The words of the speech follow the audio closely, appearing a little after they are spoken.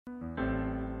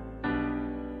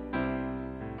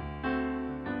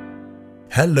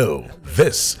Hello,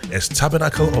 this is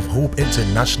Tabernacle of Hope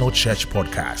International Church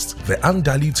Podcast, the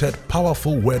undiluted,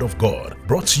 powerful Word of God,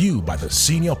 brought to you by the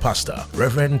Senior Pastor,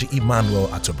 Reverend Emmanuel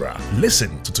Atubra.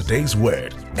 Listen to today's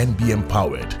word and be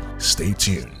empowered. Stay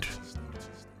tuned.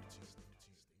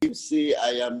 You say,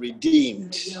 I am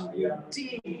redeemed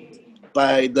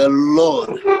by the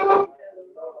Lord.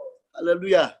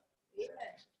 Hallelujah.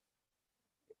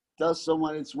 Tell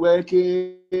someone it's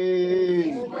working.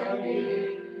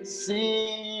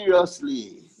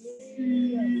 Seriously.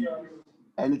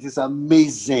 And it is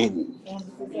amazing.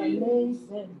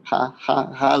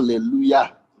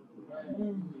 Hallelujah.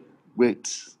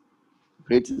 Great.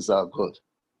 Great is our God.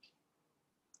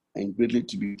 And greatly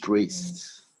to be praised.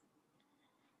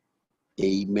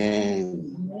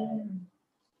 Amen.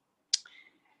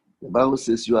 The Bible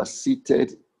says you are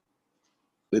seated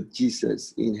with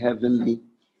Jesus in heavenly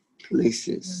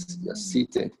places. You are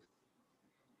seated.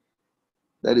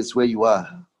 That is where you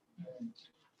are.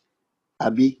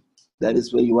 Abby, that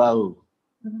is where you are.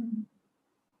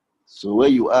 So where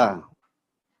you are,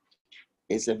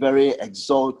 it's a very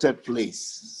exalted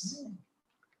place.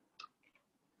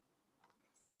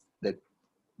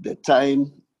 The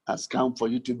time has come for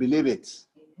you to believe it.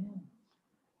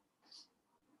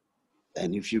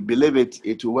 And if you believe it,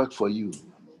 it will work for you.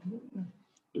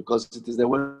 Because it is the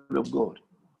word of God.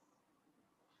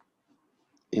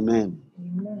 Amen.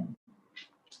 Amen.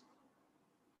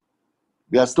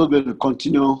 We are still going to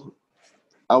continue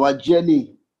our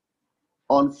journey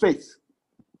on faith.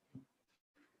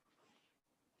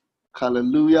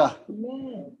 Hallelujah.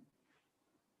 Amen.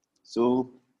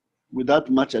 So, without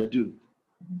much ado,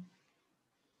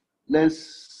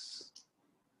 let's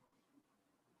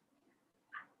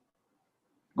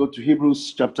go to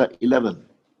Hebrews chapter 11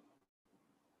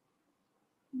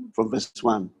 from verse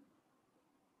 1.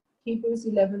 Hebrews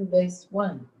 11 verse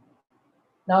 1.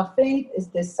 Now faith is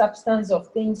the substance of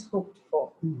things hoped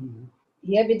for,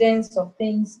 the evidence of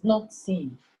things not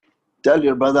seen. Tell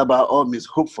your brother, by all means,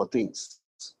 hope for things.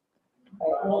 By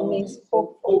all means,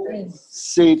 hope for things.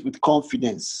 Say it with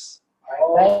confidence.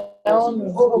 By all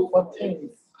means, hope for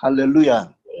things.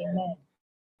 Hallelujah. Amen.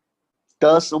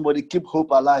 Tell somebody, keep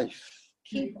hope alive.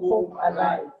 Keep hope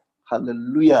alive.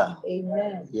 Hallelujah.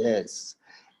 Amen. Yes.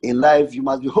 In life, you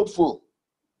must be hopeful.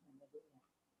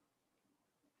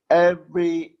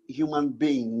 Every human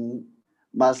being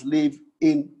must live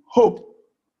in hope.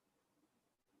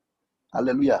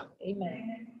 Hallelujah.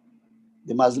 Amen.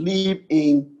 They must live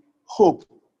in hope.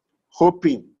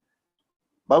 Hoping.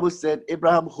 Bible said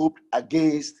Abraham hoped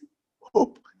against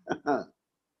hope.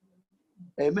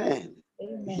 Amen.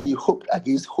 Amen. He hoped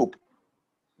against hope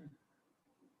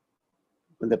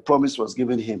when the promise was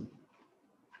given him.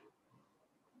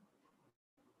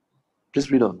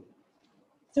 Please read on.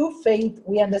 Through faith,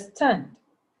 we understand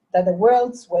that the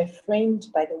worlds were framed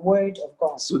by the word of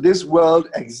God. So this world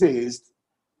exists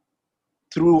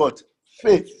through what?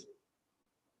 Faith.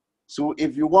 So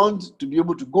if you want to be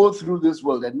able to go through this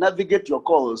world and navigate your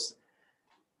course,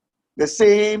 the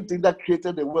same thing that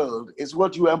created the world is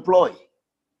what you employ.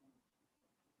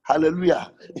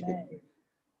 Hallelujah. Amen.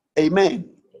 Amen.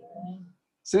 Amen.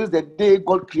 Since the day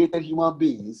God created human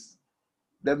beings,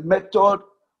 the method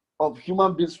of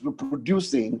human beings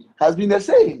reproducing has been the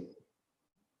same.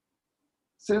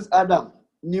 Since Adam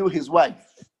knew his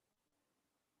wife,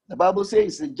 the Bible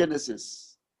says in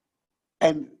Genesis,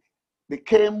 and they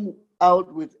came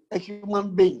out with a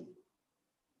human being.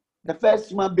 The first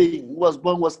human being who was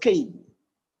born was Cain.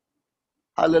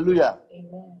 Hallelujah.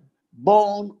 Amen.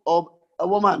 Born of a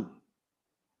woman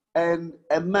and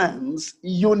a man's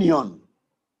union.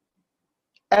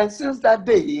 And since that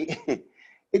day,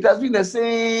 it has been the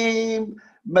same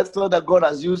method that God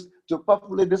has used to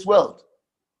populate this world.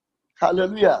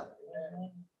 Hallelujah.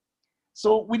 Amen.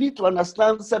 So we need to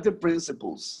understand certain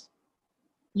principles.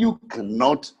 You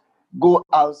cannot go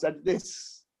outside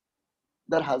this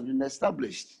that has been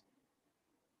established.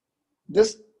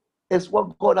 This is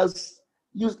what God has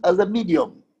used as a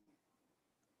medium.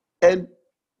 And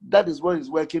that is what is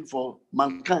working for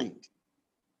mankind.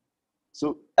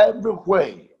 So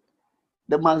everywhere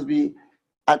there must be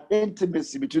an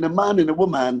intimacy between a man and a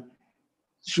woman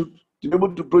should be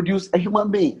able to produce a human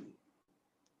being.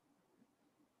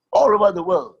 All over the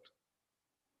world,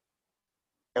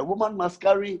 a woman must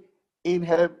carry in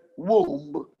her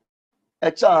womb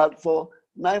a child for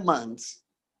 9 months,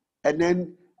 and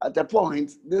then at a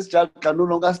point, this child can no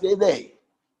longer stay there.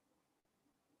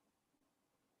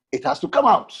 It has to come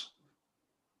out.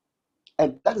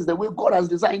 And that is the way God has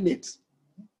designed it.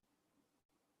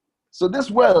 So this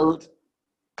world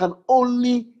can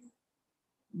only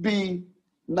be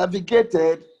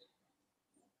navigated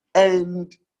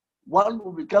And one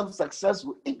will become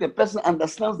successful if the person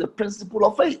understands the principle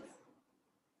of faith.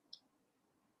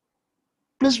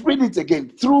 Please read it again.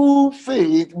 Through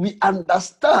faith, we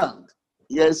understand.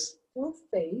 Yes. Through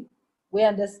faith, we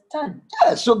understand.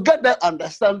 Yeah, so get that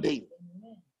understanding.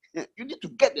 Amen. You need to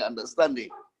get the understanding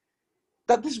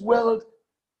that this world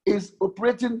is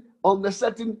operating on a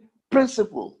certain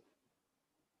principle.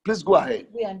 Please go ahead.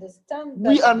 We understand that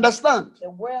We understand. the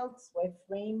worlds were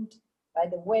framed by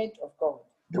the word of God.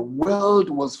 The world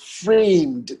was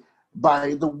framed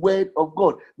by the word of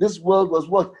God. This world was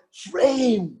what?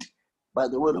 Framed by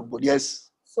the word of God.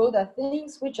 Yes. So that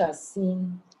things which are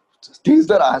seen Things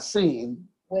that are seen,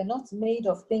 were not made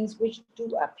of things which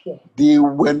do appear. they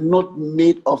were not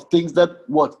made of things that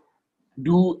what?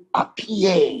 Do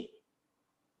appear.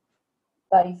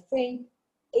 By faith,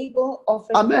 Abel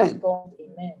offered Amen. to God.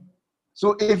 Amen.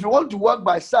 So if you want to walk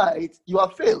by sight, you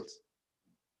have failed.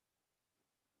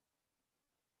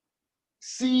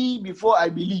 See before I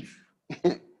believe.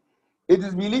 It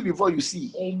is believe before you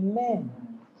see. Amen.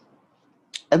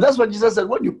 And that's what Jesus said.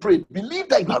 When you pray, believe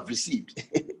that you have received.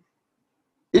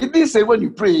 It didn't say when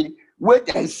you pray,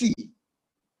 wait and see.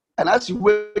 And as you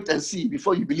wait and see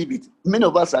before you believe it, many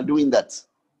of us are doing that.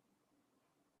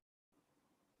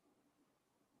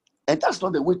 And that's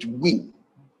not the way to win.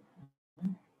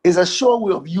 It's a sure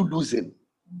way of you losing.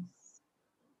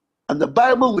 And the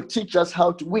Bible will teach us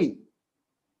how to win.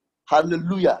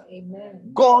 Hallelujah.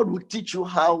 Amen. God will teach you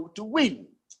how to win.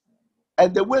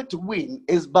 And the way to win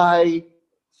is by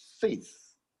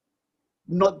faith,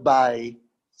 not by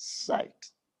sight.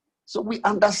 So we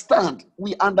understand.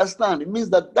 We understand. It means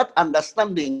that that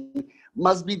understanding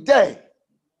must be there.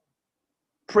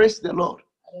 Praise the Lord.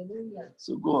 Hallelujah.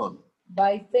 So go on.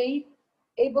 By faith,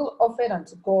 Abel offered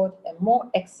unto God a more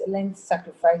excellent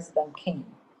sacrifice than Cain,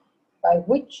 by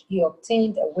which he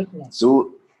obtained a witness.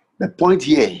 So the point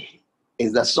here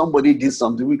is that somebody did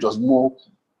something which was more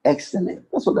excellent.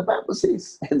 That's what the Bible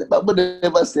says. And the Bible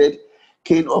never said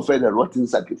Cain offered a rotten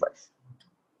sacrifice.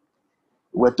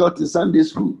 We're taught in Sunday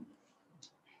school.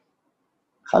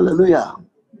 Hallelujah.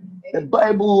 The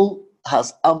Bible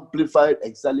has amplified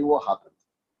exactly what happened.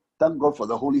 Thank God for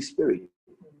the Holy Spirit.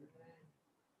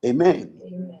 Amen.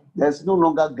 Amen. There's no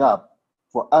longer gap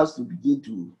for us to begin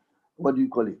to, what do you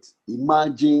call it?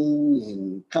 Imagine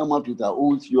and come up with our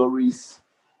own theories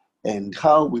and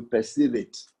how we perceive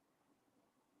it.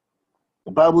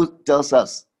 The Bible tells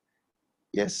us,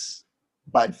 yes,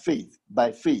 by faith,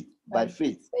 by faith, by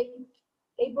faith.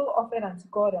 Abel offered unto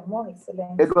God a more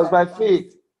excellent It was by sacrifice.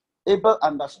 faith. Abel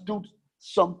understood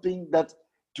something that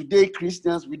today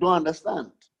Christians, we don't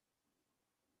understand.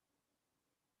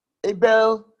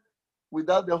 Abel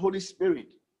without the Holy Spirit.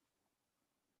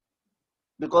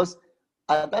 Because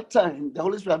at that time, the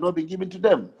Holy Spirit had not been given to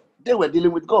them. They were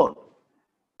dealing with God.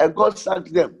 And God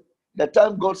sacked them. The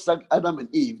time God sacked Adam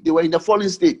and Eve, they were in the fallen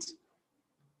state.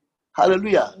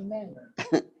 Hallelujah. Amen.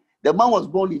 The man was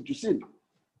born into sin.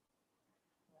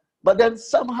 But then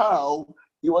somehow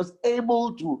he was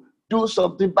able to do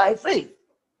something by faith.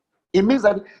 It means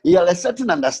that he had a certain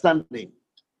understanding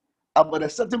about a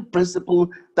certain principle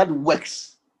that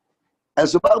works. And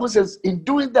so the Bible says, in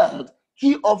doing that,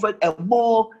 he offered a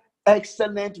more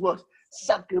excellent what?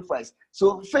 Sacrifice.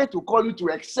 So faith will call you to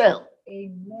excel.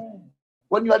 Amen.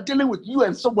 When you are dealing with you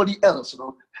and somebody else,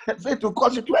 faith will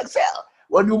cause you to excel.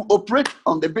 When you operate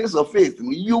on the basis of faith,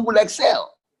 you will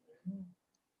excel.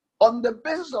 On the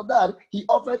basis of that, he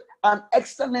offered an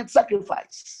excellent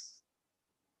sacrifice.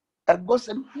 And God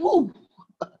said, whoa,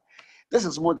 this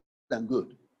is more than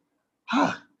good.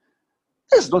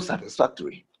 This is not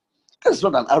satisfactory. This is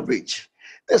not an average.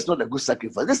 This is not a good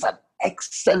sacrifice. This is an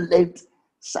excellent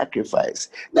sacrifice.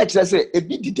 Next, I say,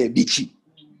 Ebi did Ebichi.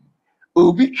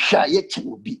 Obi shaye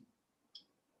obi.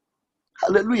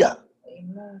 Hallelujah.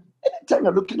 Amen. Anytime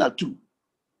you're looking at two,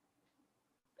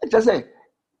 let's just say,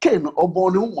 Cain or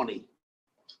born money.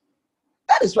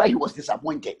 That is why he was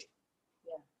disappointed.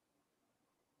 Yeah.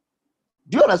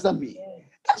 Do you understand me? Yeah.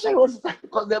 That's why he was,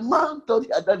 because the man thought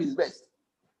he had done his best.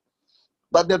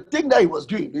 But the thing that he was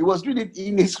doing it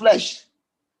in his flesh.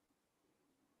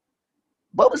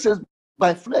 Bible says,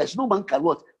 by flesh, no man can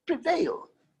what? Prevail.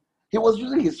 He was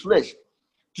using his flesh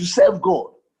to serve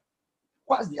God.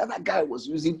 Whilst the other guy was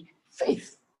using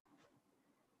faith.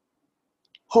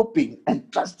 Hoping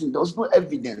and trusting. There was no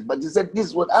evidence. But he said, this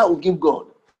is what I will give God.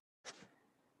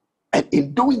 And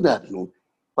in doing that,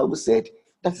 Bible said,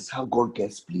 that is how God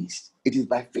gets pleased. It is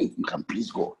by faith you can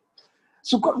please God.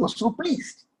 So God was so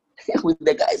pleased with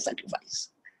the guy's sacrifice.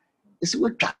 He said,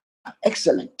 well,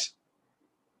 excellent.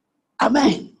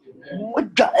 Amen. Well,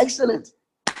 excellent.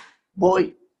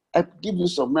 Boy, I give you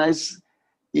some nice,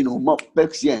 mop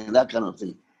pecks here and that kind of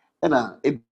thing. And I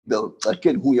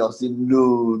can't who you say,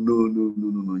 no.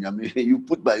 I mean, you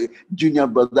put my junior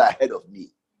brother ahead of me.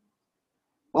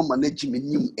 You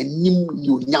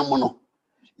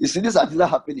see, this has not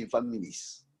happened in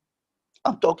families.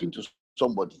 I'm talking to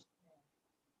somebody.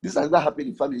 This has not happened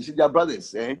in families. You see, they are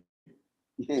brothers, eh?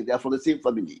 They are from the same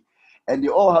family. And they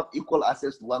all have equal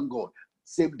access to one God,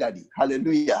 same daddy.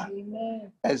 Hallelujah.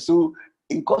 Amen. And so,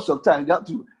 in course of time,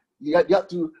 you have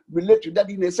to relate to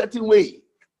daddy in a certain way.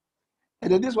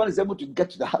 And then this one is able to get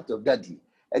to the heart of daddy.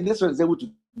 And this one is able to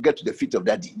get to the feet of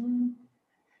daddy.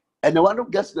 And the one who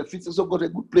gets to the feet also got a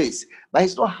good place. But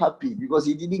he's not happy because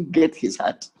he didn't get his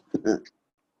heart.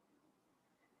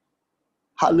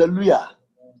 Hallelujah.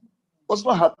 Was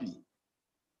not happy.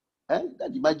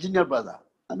 Daddy, my junior brother.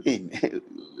 I mean,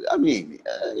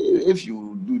 if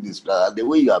you do this, the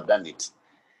way you have done it,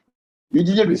 you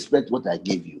didn't respect what I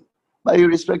gave you, but you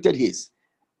respected his.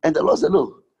 And the Lord said,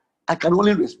 no, I can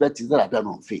only respect things that I've done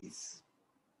on faith.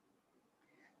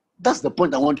 That's the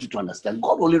point I want you to understand.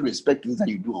 God only respects things that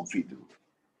you do on faith.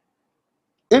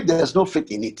 If there's no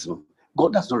faith in it,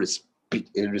 God does not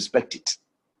respect it.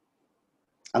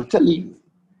 I'm telling you.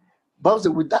 Bible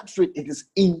says, with that faith, it is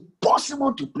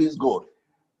impossible to please God.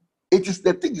 It is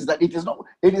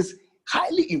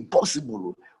highly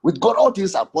impossible. With God, all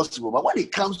things are possible. But when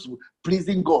it comes to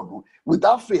pleasing God,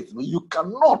 without faith, you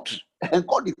cannot. And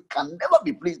God can never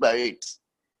be pleased by it.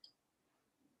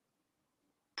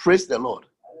 Praise the Lord.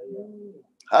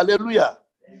 Hallelujah.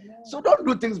 So don't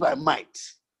do things by might.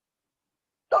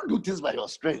 Don't do things by your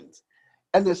strength.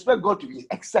 And expect God to be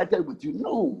excited with you.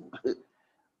 No.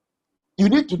 You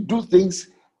need to do things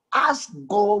as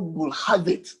God will have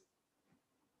it.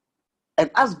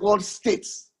 And as God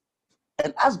states.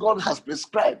 And as God has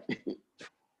prescribed.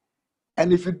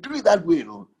 And if you do it that way,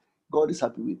 God is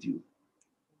happy with you.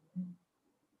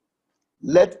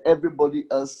 Let everybody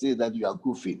else say that you are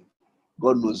goofing.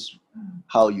 God knows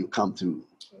how you come through.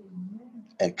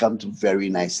 And come through very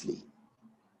nicely.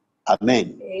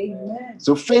 Amen. Amen.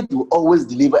 So faith will always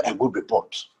deliver a good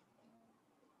report.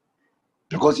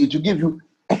 Because it will give you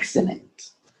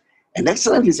excellent. And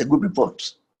excellent is a good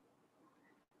report.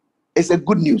 It's a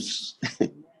good news.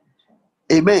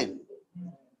 Amen.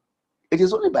 It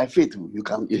is only by faith you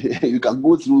can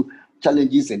go through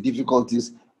challenges and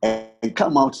difficulties and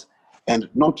come out and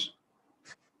not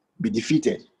be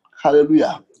defeated.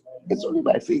 Hallelujah. It's only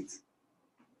by faith.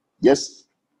 Yes.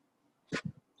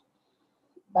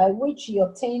 By which he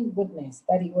obtained witness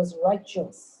that he was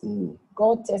righteous,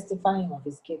 God testifying of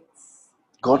his gifts.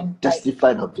 God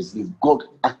testified of his gifts. God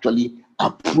actually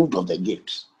approved of the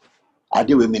gifts.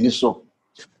 That's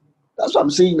what I'm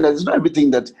saying. That it's not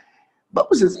everything that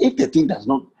Bible says. If the thing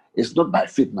is not by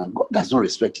faith, man, God does not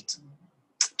respect it.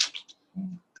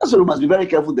 That's why we must be very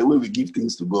careful the way we give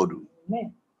things to God.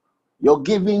 Amen. Your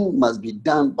giving must be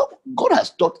done, but God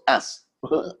has taught us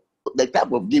the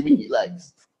type of giving He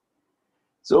likes.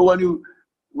 So when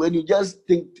you just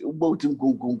think about him,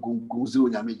 God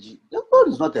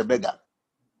is not a beggar.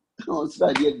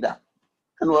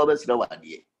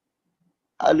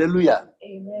 Hallelujah.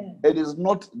 Amen. It is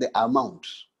not the amount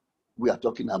we are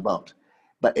talking about,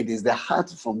 but it is the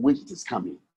heart from which it is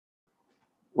coming.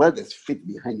 Where there's faith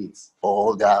behind it,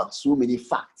 or there are so many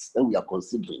facts that we are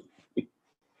considering.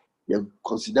 You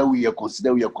consider.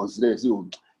 So,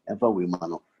 and for we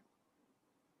man.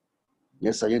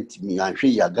 Yes, I am. Me, I'm sure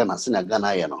you are gonna sing a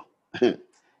Ghana, you know.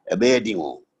 A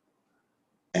bedding.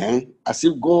 As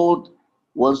if God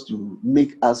wants to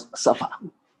make us suffer.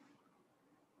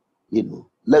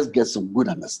 Let's get some good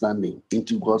understanding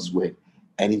into God's word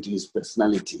and into His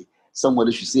personality.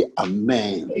 Somebody should say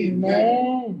Amen.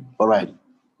 Amen. All right.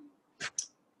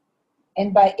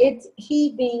 And by it,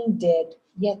 he being dead,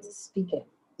 yet speaketh.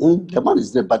 The man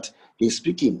is dead, but he's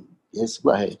speaking. Yes,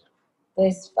 go ahead.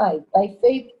 Verse 5. By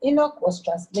faith, Enoch was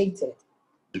translated,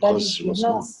 Because that he did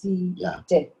not see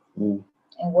death, Mm.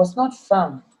 and was not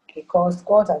found, because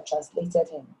God had translated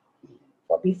him.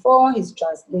 For before his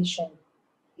translation,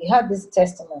 he had this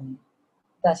testimony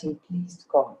that he pleased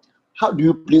God. How do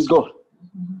you please God?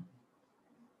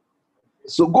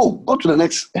 So go to the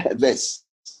next verse.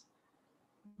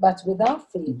 But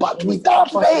without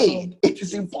faith, it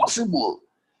is impossible.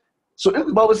 So if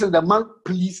the Bible says the man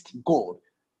pleased God,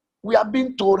 we are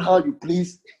being told how you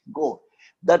please God.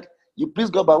 That you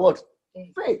please God by what?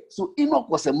 Faith. So Enoch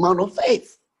was a man of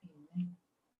faith.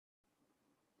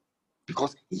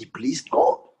 Because he pleased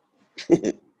God.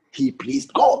 He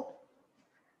pleased God.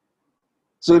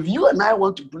 So if you and I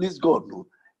want to please God, no,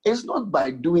 it's not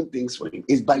by doing things for Him.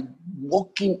 It's by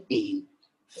walking in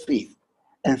faith.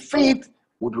 And faith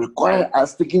would require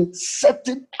us taking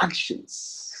certain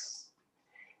actions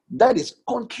that is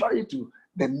contrary to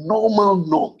the normal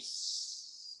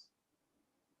norms.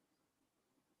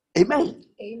 Amen.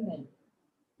 Amen.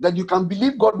 That you can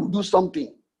believe God will do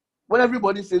something when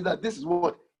everybody says that this is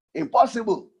what?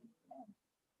 Impossible.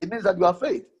 It means that you have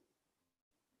faith.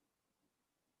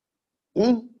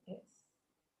 Yes.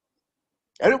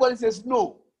 Everybody says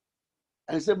no.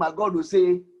 And you say, my God will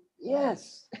say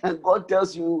yes. And God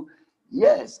tells you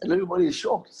yes. And everybody is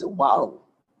shocked. Say, wow.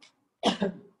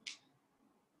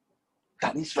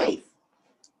 That is faith.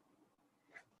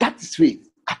 That is faith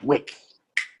at work.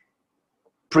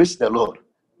 Praise the Lord.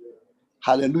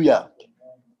 Hallelujah.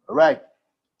 All right.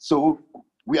 So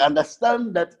we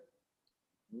understand that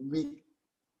we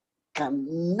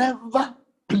can never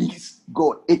please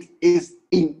God. It is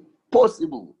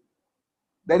impossible.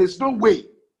 There is no way.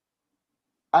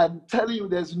 I'm telling you,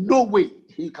 there's no way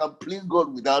you can please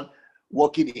God without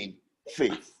walking in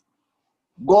faith.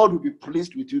 God will be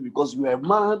pleased with you because you are a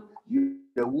man, you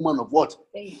are a woman of what?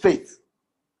 Faith.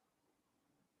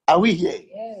 Are we here?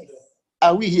 Yes.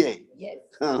 Are we here? Yes.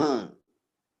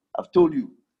 I've told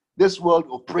you, this world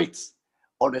operates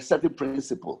on a certain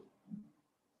principle.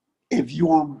 If you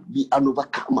will be an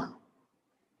overcomer,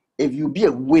 if you be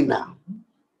a winner,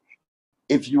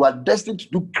 if you are destined to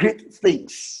do great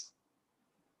things,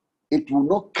 it will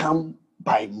not come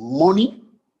by money.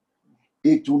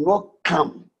 It will not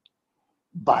come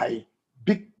by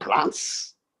big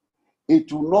plans.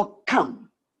 It will not come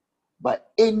by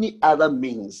any other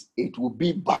means. It will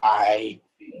be by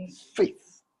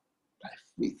faith. By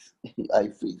faith. By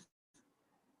faith.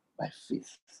 By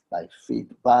faith. By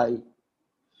faith. By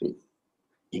faith.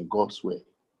 In God's way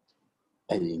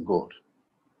and in God.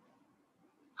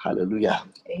 Hallelujah.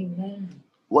 Amen.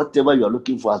 Whatever you are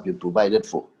looking for has been provided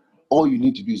for. All you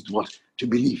need to do is what? To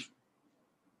believe.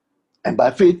 And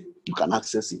by faith, you can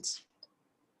access it.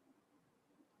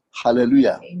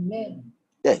 Hallelujah. Amen.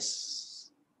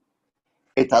 Yes.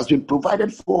 It has been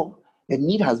provided for. The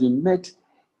need has been met.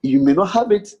 You may not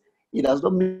have it. It does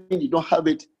not mean you don't have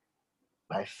it.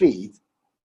 By faith,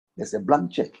 there's a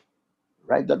blank check.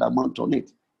 Write that amount on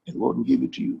it, and God will give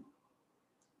it to you.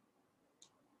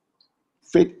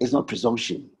 Faith is not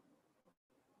presumption.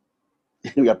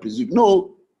 We are presuming.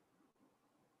 No.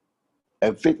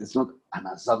 And faith is not an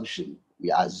assumption.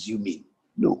 We are assuming.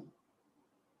 No.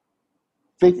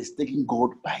 Faith is taking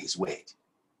God by his word.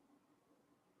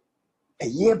 A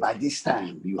year by this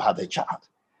time, you have a child.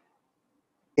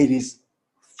 It is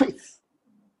faith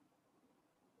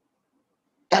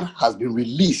that has been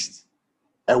released.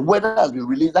 A word that has been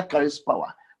released that carries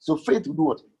power. So faith will do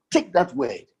what? Take that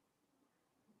word,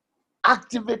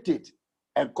 activate it,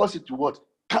 and cause it to what?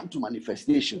 Come to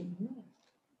manifestation. Amen.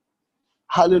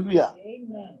 Hallelujah.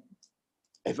 Amen.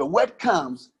 If a word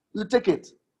comes, you take it.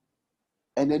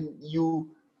 And then you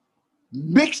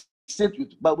mix it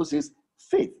with, Bible says,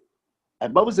 faith.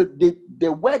 And Bible says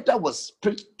the word that was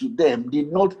preached to them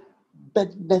did not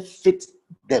benefit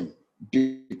them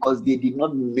because they did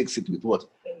not mix it with what?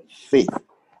 Faith.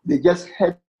 They just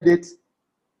heard it.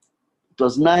 It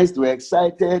was nice. They were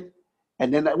excited.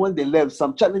 And then when they left,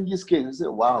 some challenges came. They said,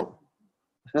 wow.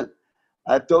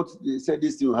 I thought they said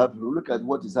this thing will happen. Look at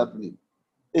what is happening.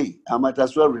 Hey, I might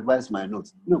as well revise my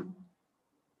notes. No.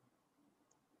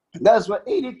 And that's why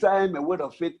anytime a word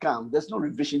of faith comes, there's no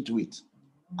revision to it.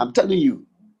 I'm telling you,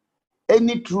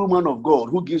 any true man of God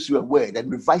who gives you a word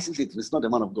and revises it is not a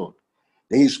man of God.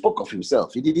 Then he spoke of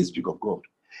himself. He didn't speak of God.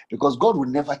 Because God will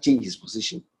never change his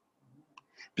position.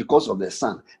 Because of the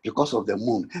sun, because of the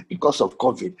moon, because of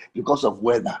COVID, because of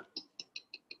weather.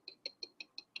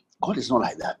 God is not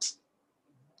like that.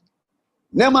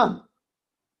 Naaman,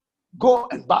 go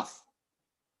and bath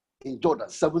in Jordan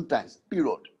 7 times,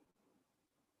 period.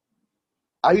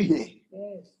 Are you here?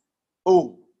 Yes.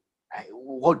 Oh,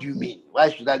 what do you mean? Why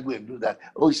should I go and do that?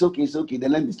 Oh, it's okay, it's okay.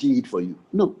 Then let me clean it for you.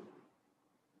 No.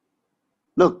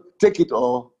 Look, take it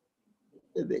or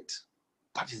leave it.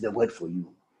 That is the word for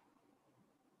you.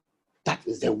 That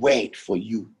is the word for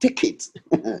you. Take it.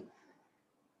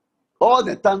 All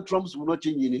the tantrums will not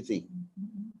change anything.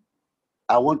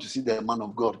 I want to see the man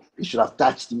of God. He should have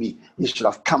touched me. He should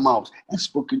have come out and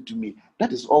spoken to me.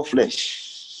 That is all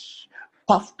flesh.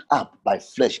 Puffed up by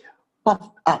flesh.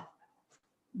 Puffed up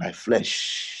by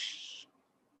flesh.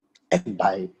 And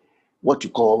by what you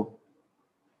call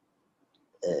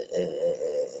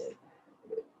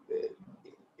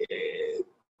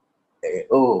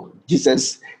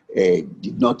Jesus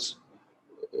did not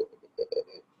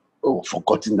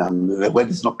forgotten and the word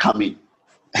is not coming.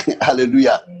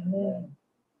 Hallelujah. Amen.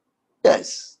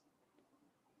 Yes.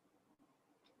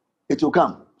 It will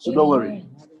come. So don't worry.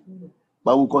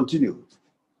 But we'll continue.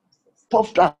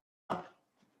 Puffed up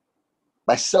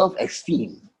by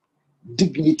self-esteem,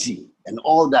 dignity, and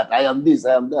all that. I am this,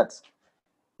 I am that.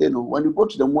 When you go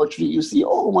to the mortuary, you see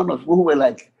all one of people who were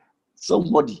like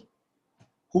somebody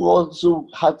who also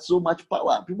had so much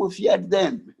power. People feared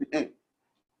them.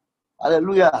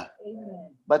 Hallelujah.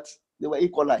 Amen. But they were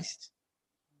equalized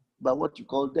by what you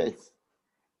call death.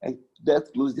 And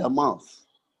death closed their mouth.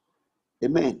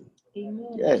 Amen.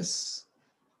 Amen. Yes.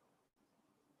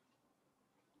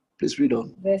 Please read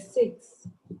on. Verse 6.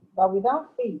 But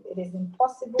without faith, it is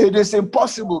impossible. It is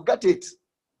impossible. Get it?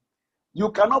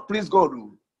 You cannot please God.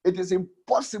 It is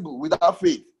impossible without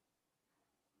faith.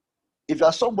 If you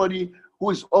are somebody who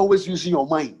is always using your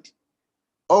mind,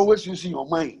 always using your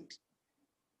mind,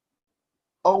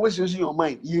 always using your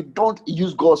mind, you don't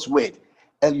use God's word,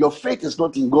 and your faith is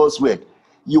not in God's word,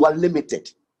 you are limited.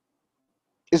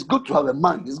 It's good to have a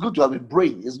mind. It's good to have a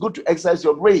brain. It's good to exercise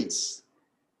your brains.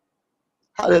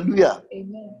 Hallelujah.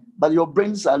 Amen. But your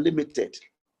brains are limited.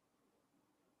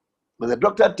 When the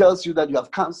doctor tells you that you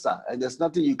have cancer and there's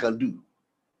nothing you can do,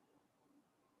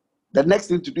 the next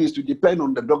thing to do is to depend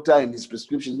on the doctor and his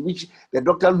prescriptions, which the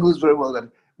doctor knows very well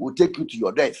that will take you to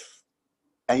your death.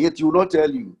 And yet he will not tell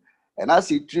you. And as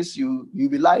he treats you, he'll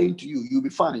be lying to you. You'll be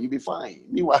fine. You'll be fine.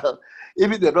 Meanwhile,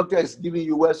 even the doctor is giving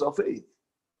you words of faith.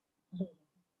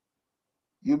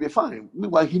 You'll be fine.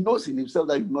 Meanwhile, he knows in himself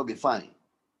that you will not be fine.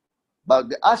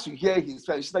 But as you hear his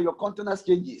face, your countenance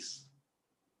changes.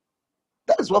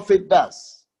 That is what faith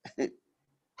does.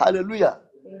 Hallelujah.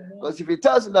 Because if he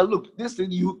tells you that, look, this thing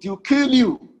will kill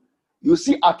you, you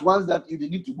see at once that you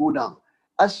need to go down.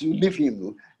 As you leave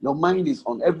him, your mind is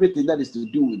on everything that is to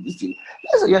do with this thing.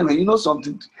 Yes, again, you know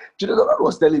something. Today, the Lord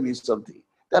was telling me something.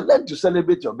 That learn to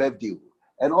celebrate your birthday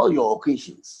and all your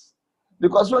occasions.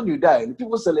 Because when you die,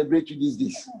 people celebrate you these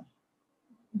days.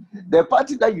 The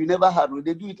party that you never had,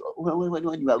 they do it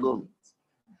when you are gone.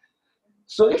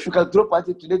 So if you can throw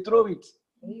party today, throw it.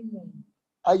 Amen.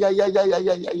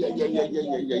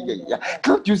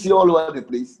 Can't you see all over the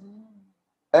place?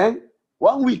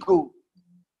 1 week ago,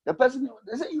 the person,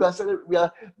 they say you are celebrating, we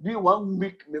are doing 1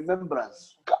 week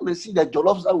remembrance. Come and see the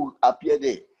jollof that will appear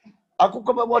there.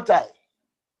 Akukoma more tie,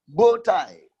 bow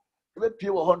tie,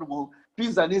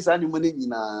 pizza this animal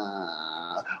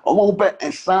na omo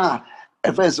and sa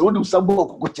e first o do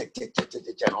sabo ko check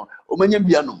no o manya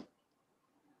biano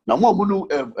na mo munu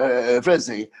friends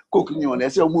say cook ni on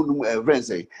say o munu friends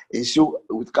say ensure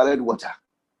with colored water.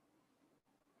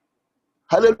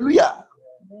 Hallelujah.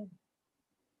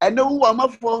 And no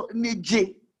one for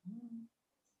nije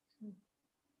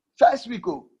first week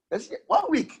oh 1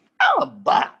 week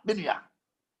ba benia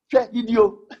share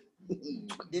video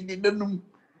didn't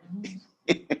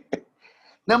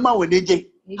Number one,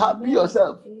 happy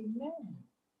yourself.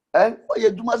 Amen. Oh,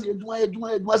 you do must the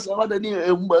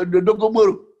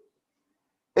Dogomoro.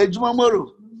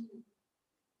 Ejumamoro.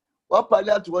 What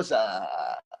pilot was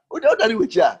without any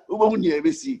which are over who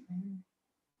ever see.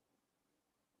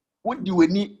 What do we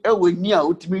need? We near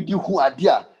ultimate you who are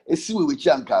dear, a see with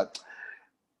Yanka.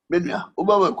 Menia,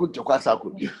 Obama could to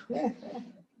Quasako.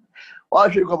 Why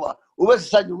should come over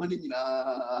such money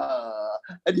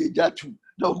and you judge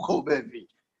don't go baby.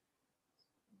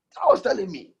 I was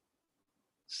telling me,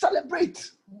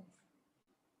 celebrate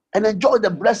and enjoy the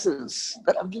blessings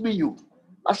that I'm giving you.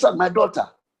 I said, my daughter.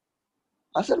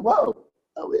 I said, wow,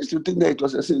 I used to think that it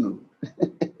was a sin.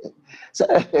 So,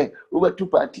 over 2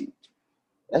 parties.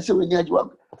 I said, when you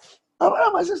work,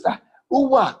 my sister,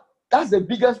 that's the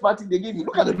biggest party they give you.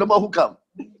 Look at the number who come.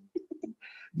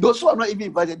 Those who are not even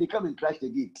invited, they come and crash the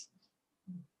gate.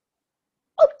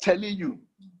 I'm telling you.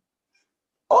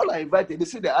 All are invited, they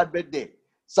see the advert there.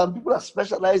 Some people are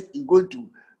specialized in going to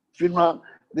funeral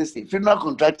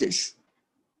contractors.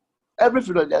 Every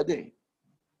funeral, they are there.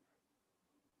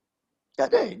 They are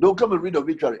there. Don't come and read the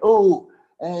obituary. Oh,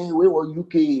 hey, where were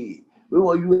UK? Where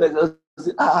were US?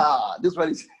 This one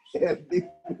is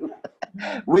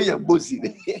where you're bossy.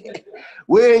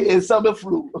 Where is summer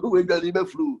flu? Where the river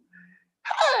flu?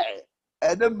 Hey!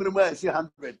 And then when I say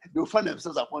 100, they'll find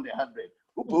themselves upon the 100.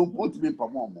 Who put me for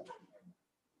more?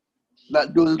 Now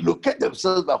they'll locate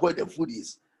themselves by where the food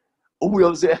is. We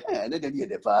will say, and then they hear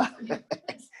the power.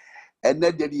 And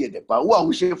then they hear the power. What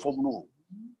we share from no.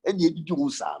 And you do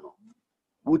sano.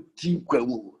 What team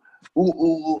kwemu.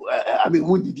 I mean,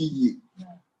 who did he?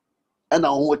 And I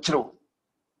want to.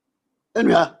 And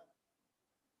we are.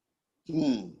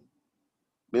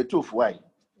 Be tough, why?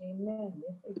 Amen.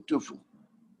 Be tough.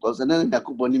 Because the name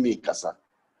Yakuboni me kasa.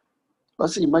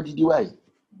 Because imagine why.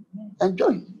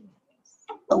 Enjoy.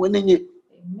 And when you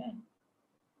Amen.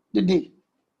 did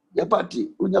Your party,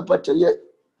 unya party,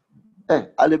 yeah.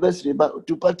 Anniversary, but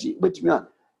to party, but me,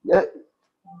 yeah.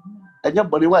 And your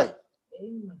body, why?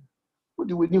 What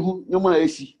do we do? No more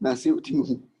AC, now say what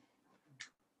you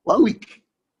 1 week,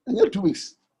 and you're 2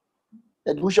 weeks.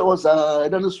 And wish I was, I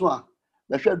don't know,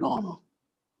 the share no.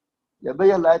 You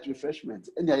better light refreshment,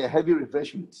 and you heavy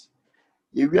refreshments.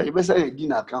 You better a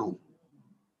dinner account.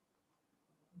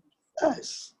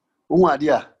 Yes. One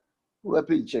idea.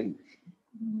 Weapon change.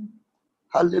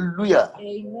 Hallelujah.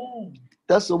 Amen.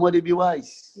 That's somebody be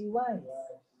wise. Be wise.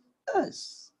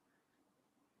 Yes.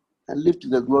 And live to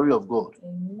the glory of God.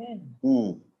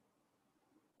 Amen.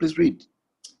 Please read.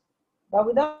 But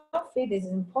without faith, it is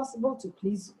impossible to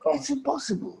please God. It's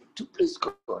impossible to please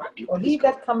God. For he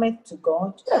that cometh to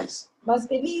God, yes, must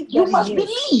believe that you must he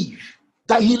believe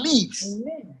that he lives.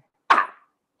 Amen.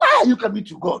 Why are you coming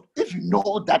to God if you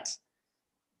know that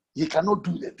he cannot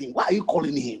do the thing? Why are you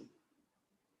calling him?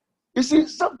 You see,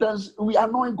 sometimes we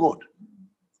annoy God.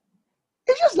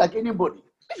 It's just like anybody.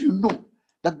 If you know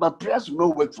that my prayers will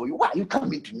not work for you, why are you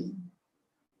coming to me?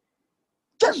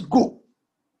 Just go.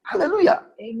 Hallelujah.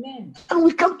 Amen. And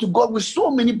we come to God with so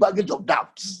many baggage of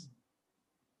doubts.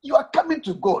 You are coming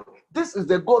to God. This is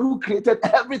the God who created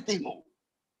everything.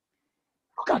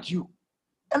 Look at you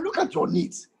and look at your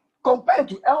needs compared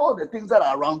to all the things that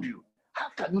are around you. How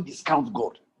can you discount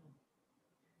God?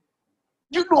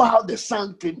 You know how the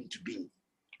sun came into being.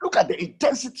 Look at the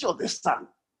intensity of the sun.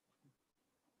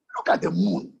 Look at the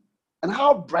moon and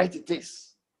how bright it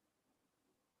is.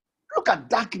 Look at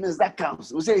darkness that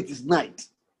comes. We say it is night.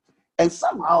 And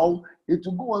somehow it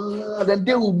will go on, then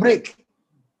day will break.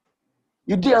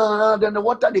 You do, then the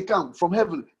water they come from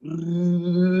heaven.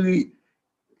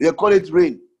 They call it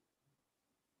rain.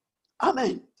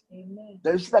 Amen. Amen.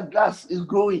 The grass is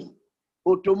growing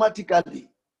automatically.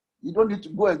 You don't need to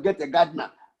go and get a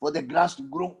gardener for the grass to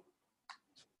grow.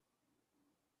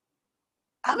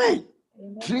 Amen.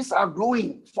 Amen. Trees are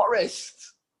growing,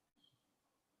 forests.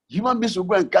 Human beings will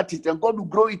go and cut it, and God will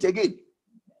grow it again.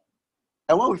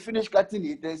 And when we finish cutting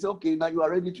it, they say, okay, now you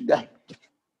are ready to die.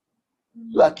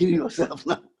 You are killing yourself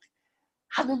now.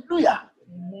 Hallelujah.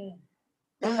 Amen.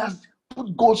 They has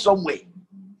put gold somewhere,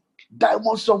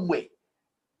 diamond somewhere.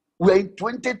 We're in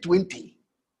 2020,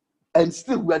 and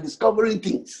still we are discovering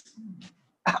things.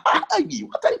 What are you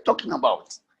talking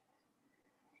about?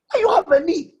 You have a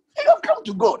need. You have come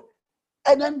to God.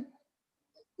 And then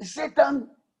Satan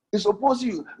is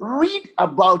opposing you. Read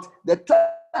about the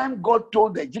time God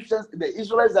told the Egyptians, the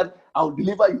Israelites, that I'll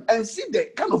deliver you, and see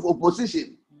the kind of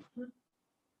opposition.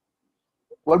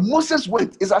 When Moses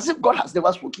went, it's as if God has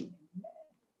never spoken.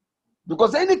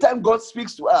 Because anytime God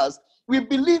speaks to us, we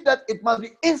believe that it must be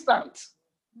instant,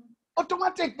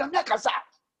 automatic.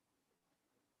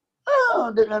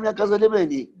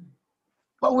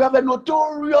 But we have a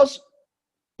notorious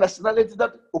personality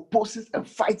that opposes and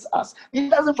fights us. He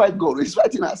doesn't fight God, he's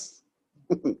fighting us.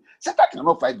 Satan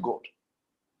cannot fight God.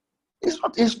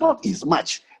 It's not his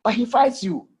match, but he fights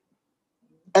you.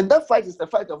 And that fight is the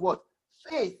fight of what?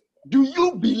 Faith. Do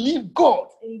you believe God?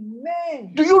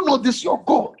 Amen. Do you know this your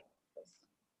God?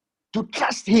 To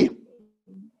trust him.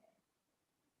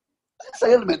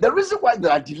 The reason why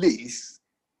there are delays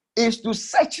is to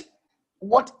search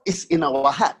what is in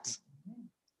our heart.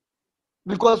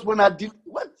 Because when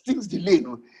things delay,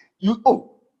 you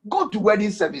go to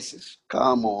wedding services.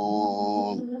 Come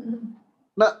on.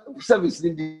 Now, service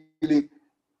delay.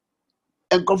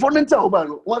 And confronting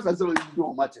once I said you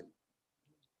do much.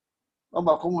 I'm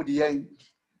a comedy. And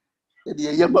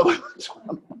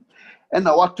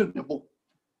I walk to the book.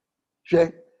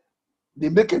 They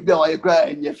make a bill I cry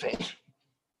in your face.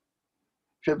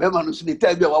 She remember to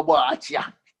tell me about ya.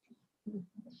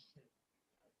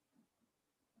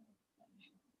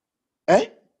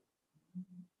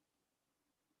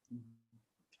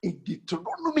 In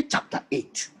Deuteronomy chapter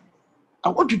 8, I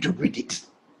want you to read it.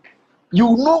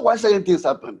 You know why certain things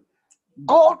happen.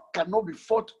 God cannot be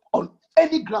fought on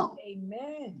any ground.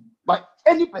 Amen. By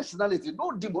any personality.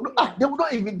 No demon. They will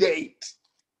not even dare it.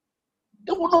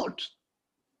 They will not.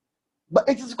 But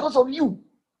it is because of you.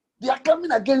 They are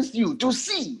coming against you to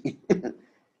see.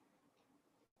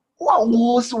 What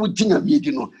was with Jinamid?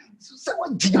 Say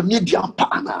what Jinamid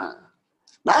Yampana.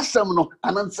 Last summer,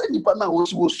 and I'm saying Nipana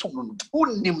was soon.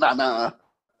 Unimana.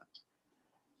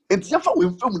 It's never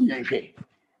with family.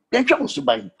 Then comes to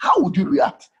buy. How would you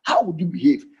react? How would you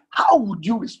behave? How would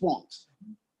you respond?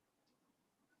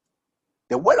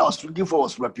 The word I was looking for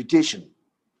was reputation.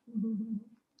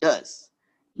 Yes.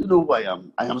 You know who I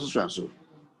am. I am so and so.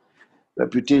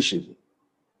 Reputation.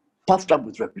 Puffed up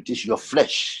with reputation. Your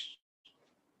flesh.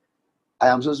 I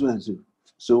am so and so.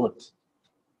 So what?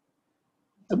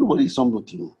 Everybody is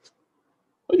somebody.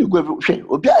 When you go everywhere,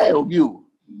 Obia, Obio.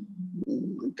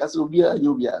 Because Obia,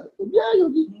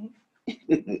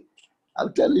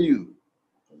 I'm telling you.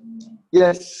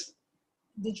 Yes.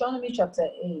 Deuteronomy chapter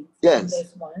 8, Yes.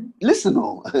 verse 1. Listen,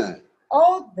 oh.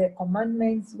 All the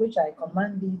commandments which I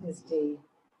command thee this day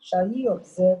shall ye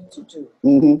observe to do,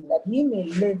 that ye may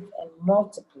live and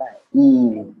multiply,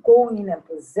 and go in and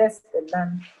possess the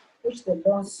land which the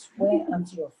Lord sware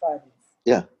unto your fathers.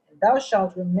 Yeah. And thou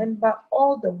shalt remember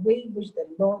all the way which the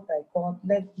Lord thy God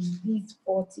led thee these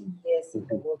 40 years in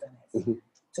the wilderness,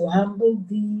 to humble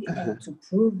thee and to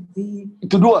prove thee. To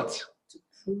do what? To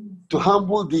Prove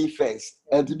humble thee first.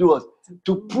 And to do what?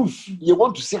 To prove. You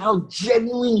want to see how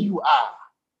genuine you are.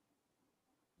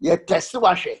 You test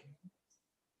wash.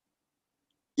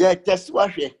 You test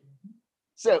wash.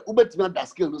 Say, ubet me that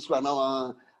skill this one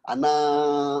now, and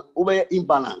ube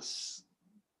imbalance.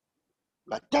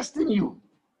 But testing you.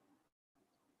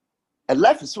 And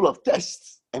life is full of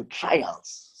tests and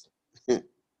trials.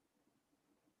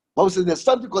 But we say there's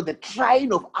something called the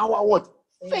trying of our what?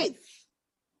 Faith.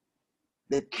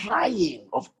 The trying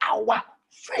of our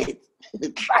faith.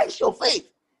 It tries your faith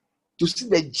to see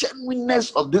the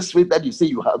genuineness of this faith that you say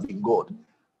you have in God.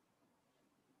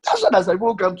 That's why as I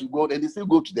people come to God and they still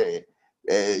go to the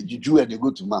juju and they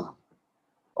go to man.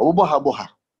 Oboha.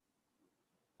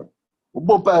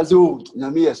 Obopa say, oh,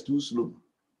 Nyame is too slow.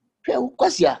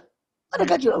 Kwasia, what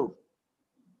catch you?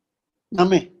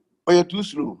 Nyame, or you're too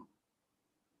slow.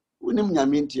 Unim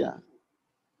Nyame ntia.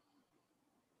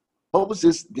 Bible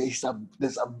says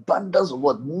there's abundance of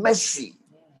what? Mercy.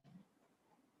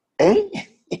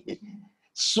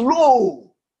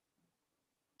 Slow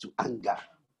to anger.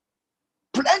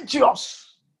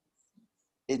 Plenteous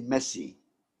in mercy.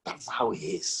 That's how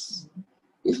he is.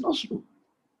 He's not slow.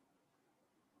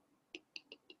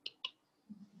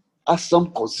 As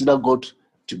some consider God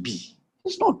to be.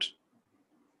 He's not.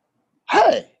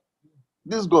 Hey,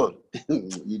 this God,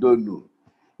 you don't know.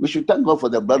 We should thank God for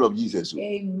the blood of Jesus.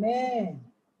 Amen.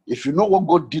 If you know what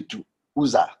God did to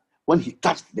Uzzah when he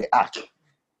touched the ark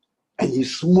and he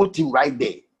smote him right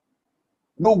there.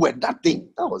 Nowhere, that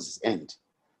was his end.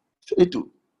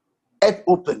 22. Earth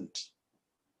opened.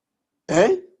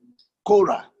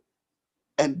 Korah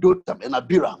and Dotam and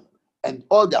Abiram and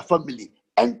all their family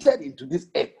entered into this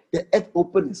earth. The earth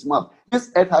opened its mouth.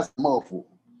 This earth has a mouth.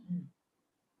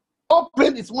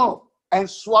 Opened its mouth and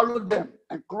swallowed them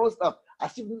and closed up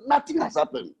as if nothing has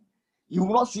happened. You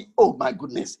will not see, oh my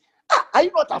goodness. Are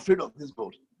you not afraid of this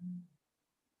God?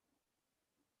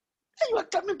 And you are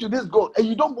coming to this God and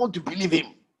you don't want to believe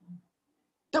him.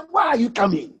 Then why are you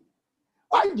coming?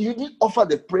 Why do you need offer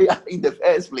the prayer in the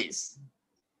first place?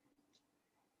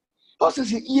 God says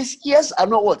his ears are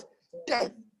not what?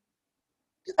 Dead.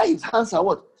 His hands are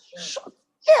what? Shut.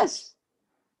 Yes.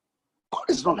 God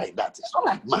is not like that. It's not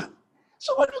like man.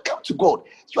 So when you come to God,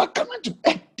 you are coming to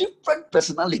a different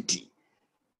personality.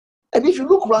 And if you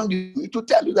look around you, it will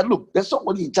tell you that, look, there's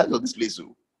somebody in charge of this place.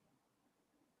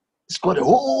 It's called the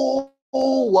whole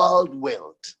wild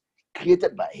world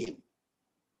created by him.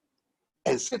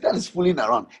 And Satan is fooling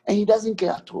around and he doesn't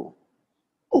care at all.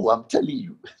 Oh, I'm telling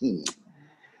you.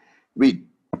 Read.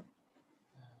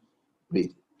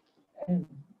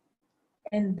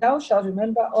 And thou shalt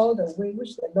remember all the way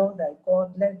which the Lord thy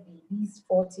God led thee these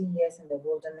 40 years in the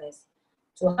wilderness,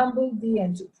 to humble thee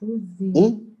and to prove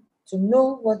thee, to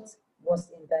know what was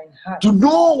in thine heart. To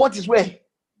know what is where?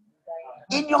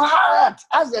 In your heart.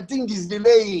 As the thing is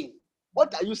delaying,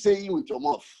 what are you saying with your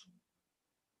mouth?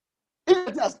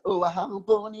 It is, oh, I have a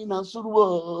pony na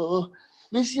surwo.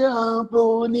 This year,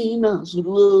 pony na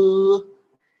surwo.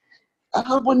 I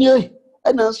have pony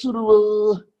na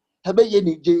surwo. Have a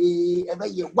yenny jay, have a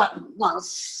ye one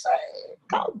say,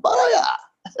 Kabaya.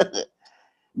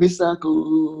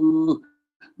 Misako,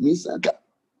 Misaka.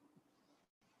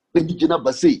 When you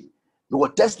never say, no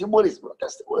testimonies, no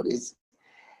testimonies.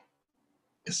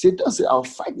 Satan said, I'll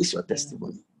fight this your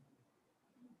testimony.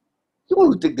 You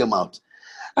want to take them out.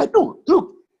 I know.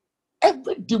 Look,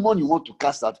 every demon you want to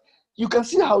cast out, you can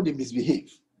see how they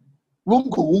misbehave.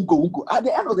 Wunko. At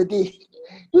the end of the day,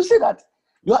 you say that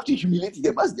you have to humiliate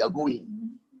them as they are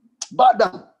going. Bow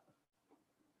down.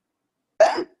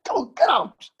 Come on, get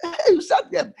out. You sack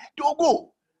them. Don't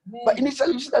go. But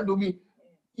initially, you see that to me,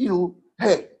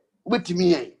 hey, wait to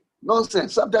me.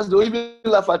 Nonsense. Sometimes they'll even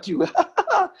laugh at you.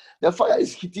 The fire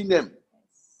is hitting them.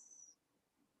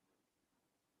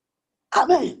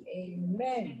 Amen.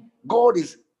 Amen. God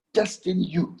is testing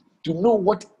you to know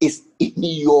what is in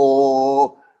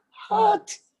your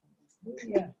heart.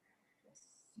 Yeah.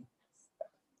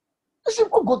 Some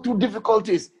people go through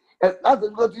difficulties. And that's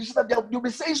because you see that you'll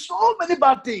be saying so many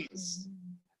bad things.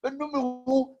 But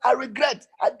no, I regret.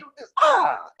 I do this.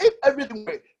 If everything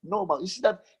were normal, you see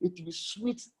that it will be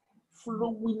sweet,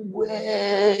 flowing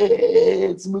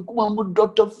words.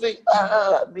 Doctor Faith,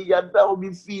 me and that will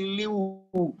be feeling.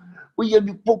 We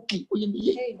be pokey.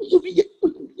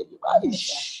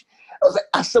 I was like,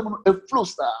 as someone a flow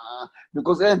star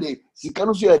because then they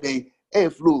cannot see the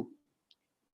air flow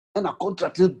and a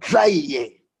contract dry here.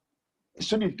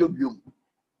 So you told you,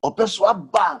 or person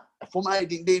bar for my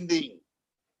ding.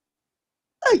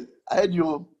 Hey, I had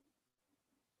you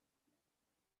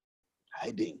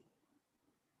hiding.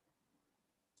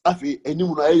 I feel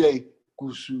anyone I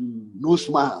no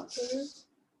smiles.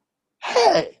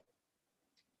 Hey,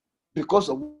 because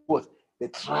of what? The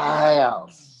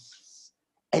trials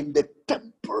and the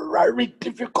temporary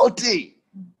difficulty.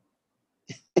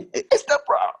 It's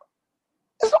temporal.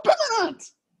 It's not permanent.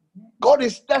 God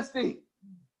is testing.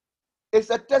 It's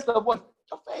a test of what?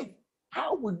 Your faith.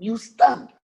 How would you stand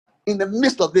in the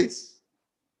midst of this?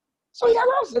 So he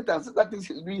allows Satan. Satan thinks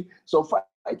he's doing some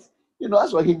fight. You know,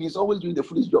 as for him, he's always doing the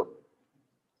foolish job.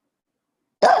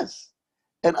 Yes.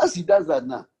 And as he does that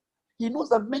now, he knows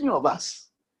that many of us,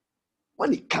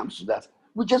 when it comes to that,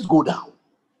 we just go down.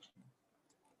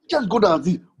 Just go down and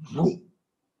see, boom.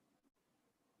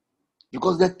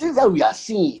 Because the things that we are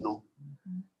seeing, you know,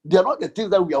 they are not the things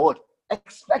that we are what?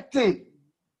 Expecting.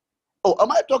 Oh,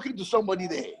 am I talking to somebody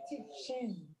there?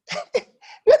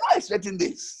 We're not expecting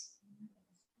this.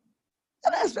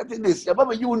 You're not expecting this. You don't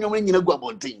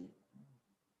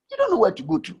know where to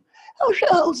go to. I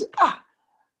will say,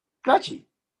 Cratchy.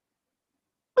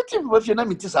 But if you're not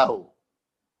meeting how?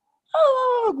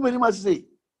 Oh, many must say,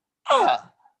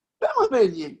 Bema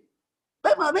Benny.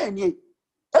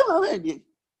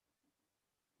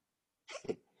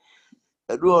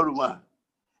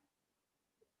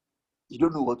 You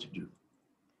don't know what to do.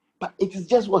 But it is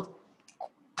just what?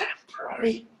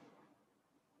 Temporary.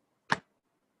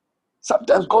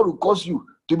 Sometimes God will cause you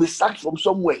to be sacked from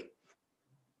somewhere.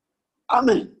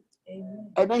 Amen.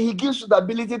 Amen. And then he gives you the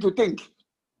ability to think.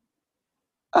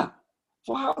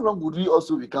 For how long would we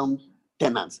also become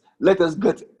tenants? Let us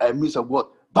get a means of what?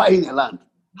 Buying a land.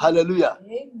 Hallelujah.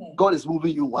 Amen. God is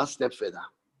moving you one step further.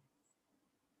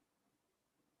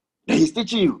 Then he's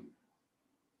teaching you.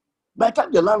 By the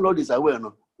time the landlord is aware,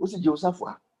 no, what's it, Joseph?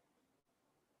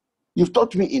 You've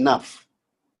taught me enough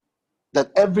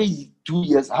that every 2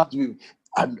 years I have to be.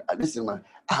 And listen, man,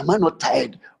 am I not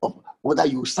tired of whether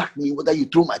you sack me, whether you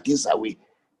throw my things away?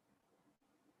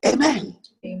 Amen.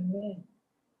 Amen.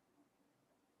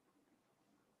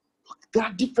 There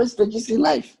are different stages in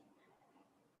life.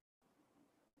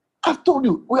 I've told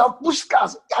you, we have push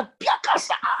cars.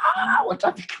 What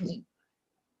are you?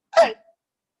 Hey,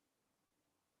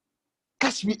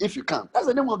 catch me if you can. That's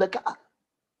the name of the car.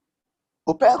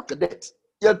 Opel Cadet.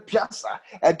 You're Piazza.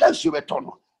 And that's your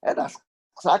tunnel. And that's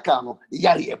Sakano.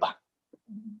 Yarieba.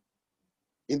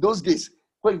 In those days,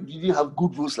 when we didn't have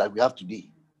good roads like we have today,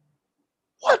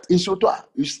 what in Sotoa?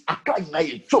 You attack now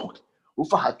you choked.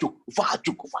 Ufa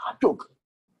choke.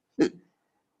 And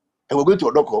we're going to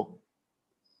Odoko.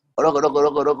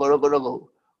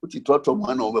 What you taught from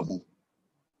one over moon.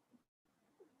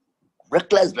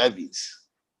 Reckless drivings.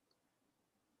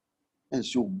 And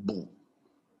so boom.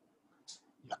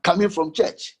 You're coming from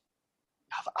church.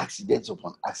 You have accidents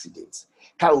upon accidents.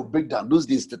 Car will break down. Those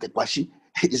days, Tetekwashi,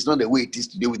 it's not the way it is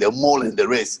today with the mall and the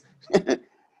rest.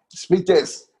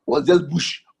 Splitters was just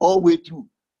bush all the way through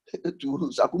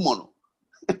to Sakumono.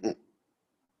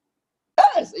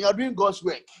 Yes, you are doing God's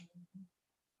work.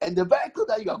 And the vehicle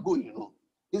that you are going, you know,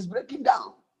 is breaking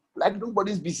down like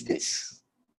nobody's business.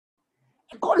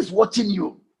 And God is watching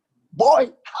you.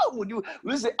 Boy, how would you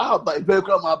say, by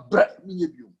vehicle, my breath,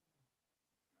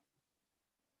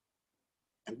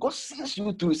 and God sees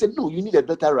you through. He said, no, you need a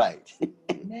better ride.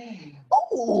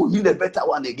 Oh, you need a better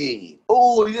one again.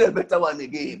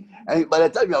 And by the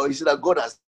time you see that God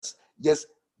has just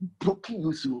broken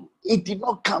you through, it did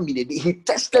not come in a day. He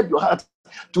tested your heart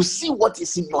to see what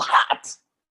is in your heart.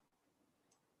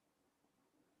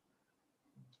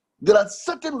 There are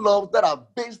certain loves that are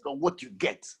based on what you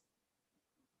get.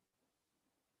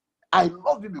 I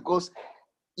love you because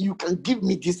you can give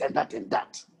me this and that and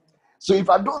that. So if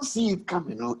I don't see it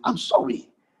coming, I'm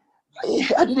sorry.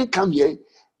 I didn't come here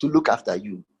to look after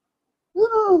you.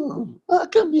 No, I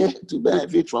came here to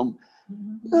benefit from.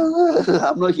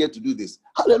 I'm not here to do this.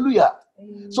 Hallelujah.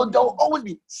 So there will always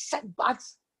be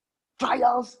setbacks,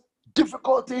 trials,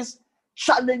 difficulties,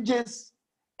 challenges,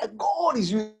 and God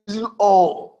is using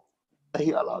all. And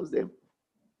he allows them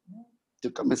to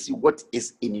come and see what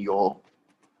is in your.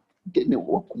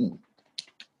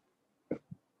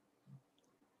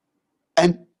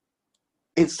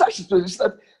 in such situations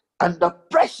that under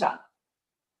pressure,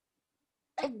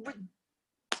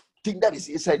 everything that is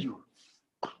inside you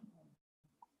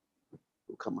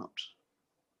will come out.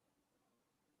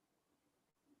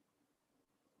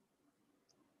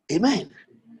 Amen.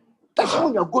 That's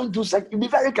when you're going through such. You be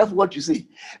very careful what you say,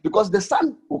 because the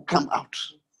sun will come out.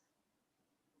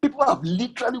 People have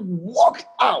literally walked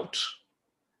out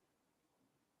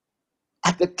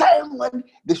at the time when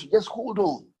they should just hold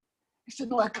on. He said,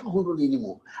 no, I can't hold on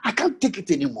anymore. I can't take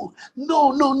it anymore.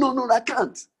 No, I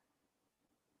can't.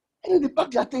 And then they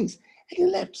packed their things and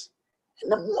they left.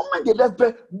 And the moment they left,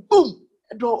 boom,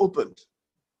 the door opened.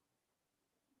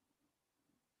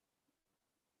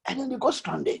 And then they got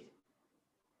stranded.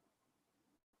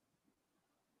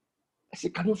 I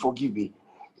said, can you forgive me?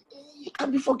 You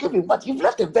can be forgiven, but you've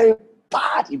left a very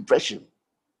bad impression.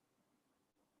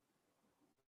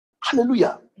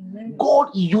 Hallelujah. Amen. God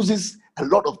uses a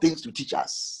lot of things to teach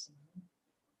us.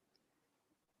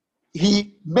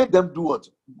 He made them do what?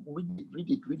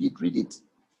 Read it.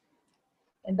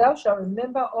 And thou shalt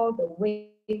remember all the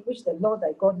way which the Lord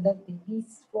thy God led thee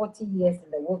these 40 years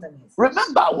in the wilderness.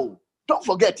 Remember, don't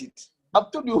forget it.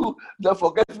 I've told you the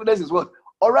forgetfulness is what?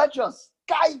 Unrighteous.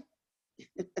 Kai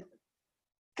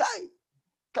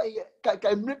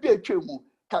maybe a chemu.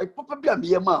 Kai papa bi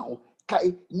amiyema ho.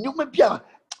 Kai nyoma bi a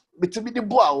betimi de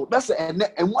boa ho. That's and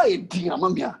why e din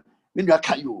amamia. Me nua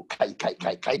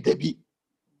kai debi.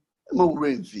 Mo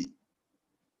renfi.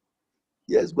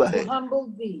 Yes, go ahead. To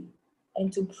humble thee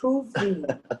and to prove thee,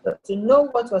 to know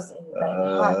what was in thy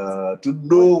heart. To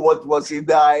know what was in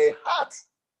thy heart.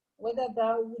 Whether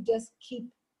thou wouldest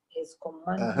keep his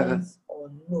commandments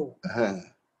or no.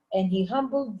 And he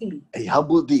humbled thee.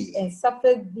 And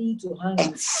suffered thee to hunger.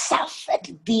 And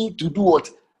suffered thee to do what?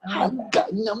 Hunger.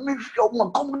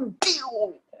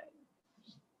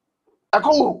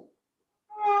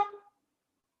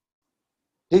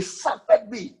 He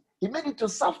suffered thee. He made it to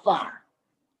suffer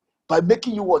by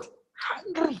making you what?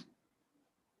 Hungry.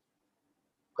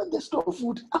 When there's no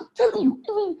food, I'm telling you,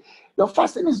 your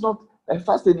fasting is not a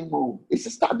fast anymore. It's a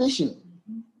starvation.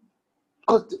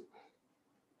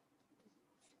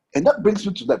 And that brings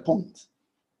me to the point.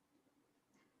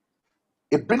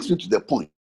 It brings me to the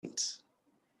point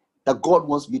that God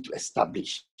wants me to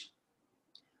establish.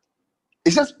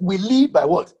 It says we live by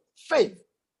what? Faith.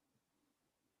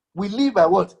 We live by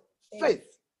what?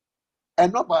 Faith.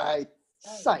 And not by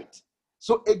sight.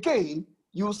 So again,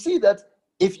 you see that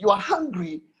if you are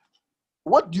hungry,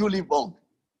 what do you live on?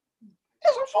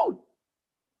 There's no food.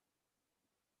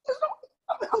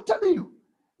 I'm telling you.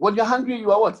 When you're hungry,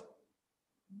 you are what?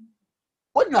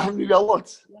 When you're hungry, you are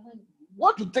what?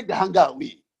 What to take the hunger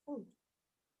away?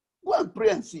 Go and pray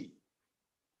and see.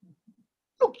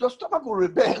 Look, your stomach will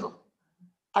rebel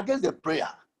against the prayer.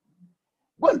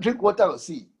 Go and drink water and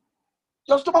see.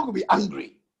 Your stomach will be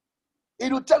angry.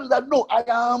 It will tell you that, no, I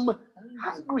am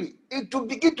hungry. It will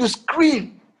begin to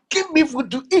scream, give me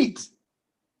food to eat.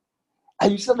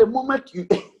 And you said the moment you,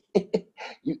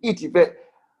 you eat,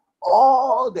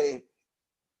 all the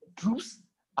troops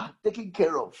are taken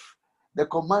care of. The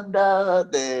commander,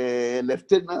 the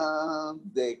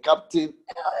lieutenant, the captain,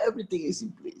 everything is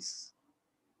in place.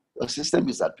 Your system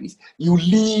is at peace. You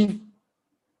live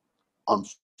on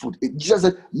food. Jesus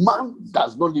said, man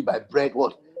does not live by bread,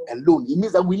 what? Alone. It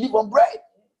means that we live on bread.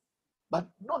 But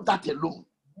not that alone.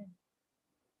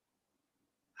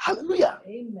 Hallelujah.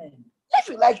 Amen. If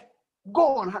you like,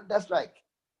 go on hunger strike.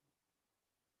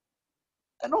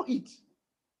 And don't eat.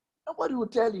 Nobody will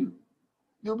tell you.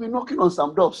 You'll be knocking on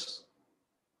some doors.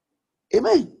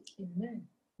 Amen. Amen.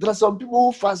 There are some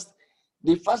people who fast.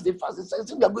 They say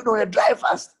they are going on a dry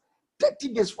fast.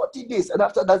 30 days, 40 days. And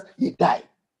after that, they die.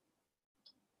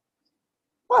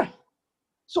 Why?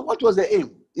 So what was the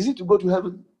aim? Is it to go to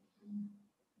heaven?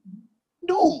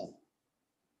 No.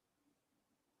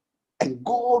 And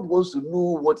God wants to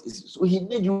know what is. So he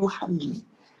made you hungry.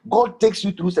 God takes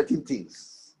you through certain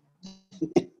things.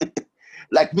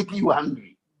 Like making you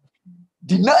hungry.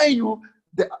 Deny you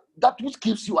that which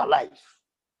keeps you alive.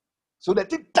 So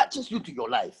that it touches you to your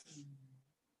life.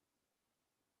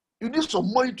 You need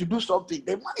some money to do something.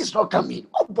 The money is not coming.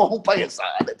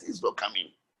 That is not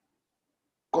coming.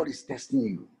 God is testing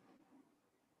you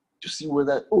to see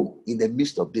whether, in the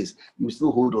midst of this, you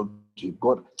still hold on to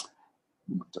God.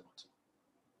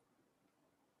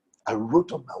 I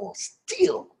wrote on my wall,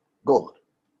 still, God,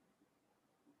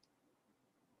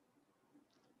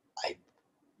 I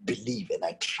believe and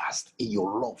I trust in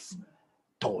your love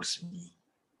towards me.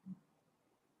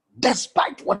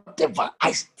 Despite whatever,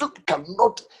 I still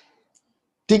cannot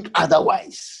think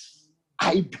otherwise.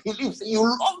 I believe you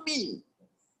love me.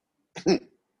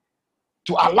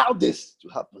 to allow this to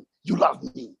happen. You love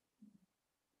me.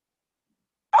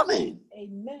 Amen.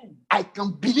 Amen. I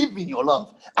can believe in your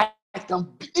love. I can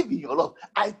believe in your love.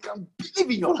 I can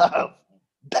believe in your love.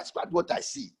 That's what I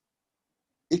see.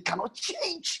 It cannot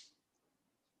change.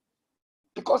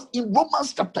 Because in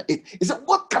Romans chapter 8, it said,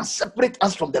 what can separate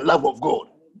us from the love of God?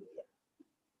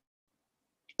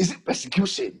 Is it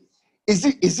persecution? Is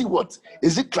it what?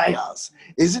 Is it trials?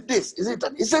 Is it this? Is it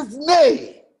that? It says,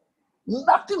 nay.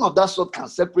 Nothing of that sort can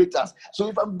separate us. So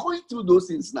if I'm going through those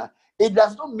things now, it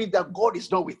does not mean that God is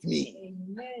not with me.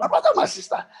 Amen. My brother, my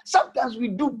sister, sometimes we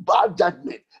do bad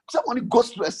judgment. Somebody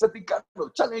goes through a certain kind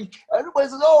of challenge. Everybody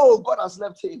says, oh, God has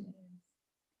left him.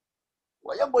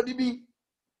 Why somebody be?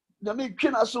 God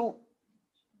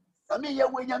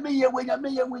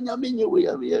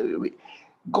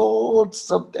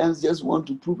sometimes just want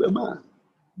to prove a man.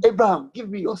 Abraham, give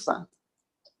me your son.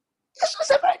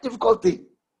 It's a very difficult thing.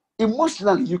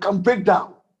 Emotionally, you can break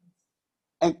down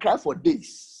and cry for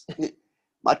days.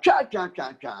 My child,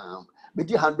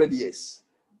 maybe 100 years.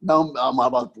 Now I'm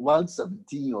about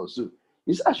 117 or so.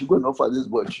 He said, I should go and offer this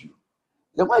boy to you.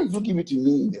 Then why did you give it to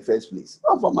me in the first place?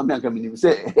 Not for my man coming in and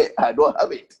say, hey, I don't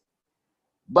have it.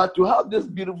 But to have this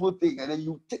beautiful thing and then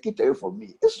you take it away from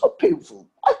me, it's so painful.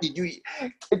 Why did you?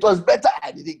 It was better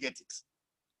I didn't get it.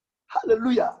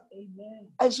 Hallelujah. Amen.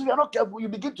 And so you're not careful, you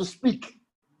begin to speak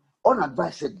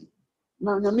unadvisedly.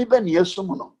 Now,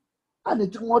 and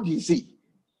it's what you see.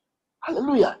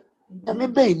 Hallelujah.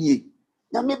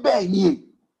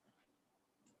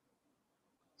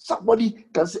 Somebody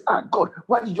can say, God,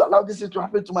 why did you allow this to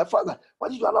happen to my father? Why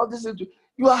did you allow this to?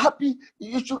 You are happy.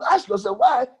 You should ask yourself,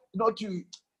 why not you? You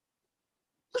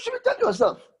should tell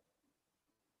yourself.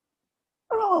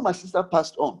 I remember when my sister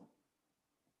passed on.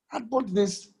 I bought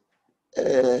this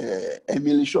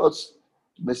Emily Shorts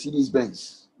Mercedes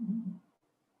Benz.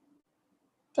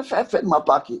 I fed my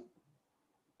pocket.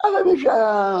 And when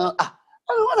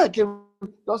I came, there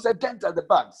was a dent at the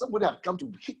back. Somebody had come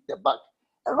to hit the back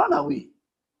and run away.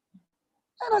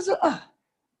 And I said,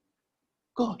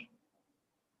 God,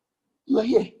 you are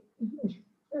here.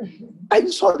 And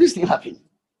you saw this thing happen.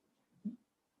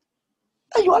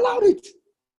 And you allowed it.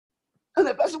 And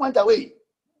the person went away.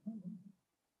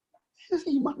 I said,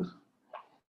 Emmanuel,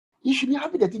 you should be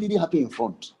happy that it didn't happen in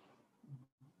front.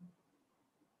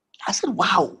 I said,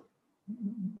 wow.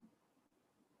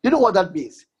 You know what that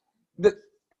means?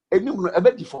 I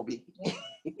bet you for me.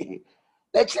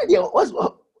 Like,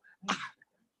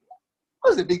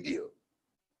 what's the big deal?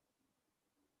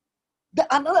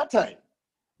 Another time,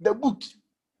 the boot.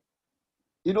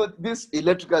 You know, this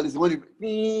electrical is when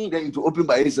then it will open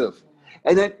by itself.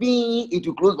 And then it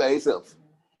will close by itself.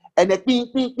 And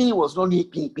the was not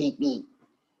ping.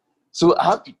 So I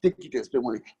have to take it and spend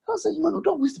money. I said,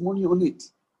 don't waste money on it.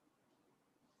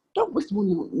 Don't waste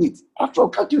money on it. After all,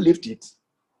 can't you lift it?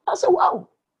 I said, wow.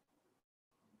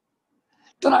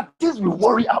 There are things we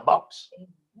worry about.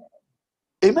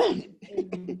 Amen.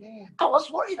 I was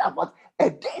worried about a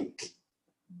dent.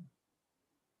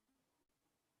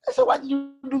 I said, why did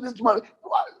you do this to my?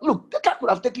 Look, the car could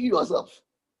have taken you yourself.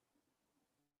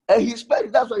 And he spared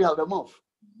it, that's why you have the mouth.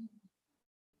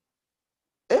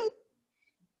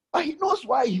 But he knows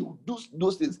why he would do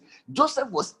those things. Joseph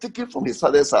was taken from his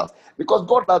father's house because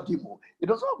God loved him. It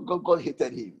was not because God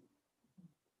hated him.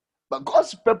 But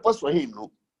God's purpose for him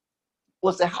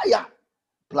was a higher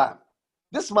plan.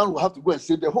 This man will have to go and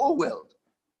save the whole world.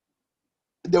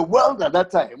 The world at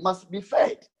that time must be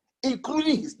fed,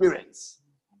 including his parents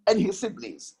and his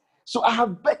siblings. So I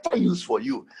have better use for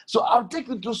you. So I'll take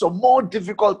you through some more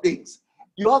difficult things.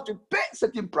 You have to pay a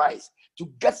certain price to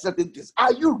get certain things.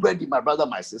 Are you ready, my brother,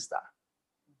 my sister?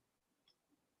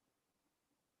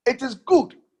 It is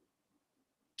good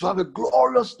to have a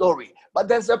glorious story, but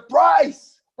there's a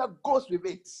price that goes with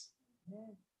it.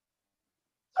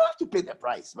 You have to pay the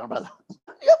price, my brother.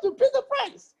 You have to pay the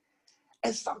price.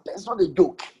 And sometimes it's not a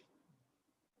joke.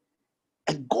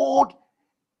 And God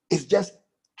is just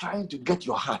trying to get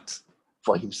your heart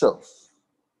for himself.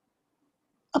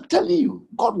 I'm telling you,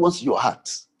 God wants your heart.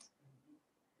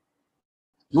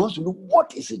 He wants to know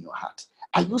what is in your heart.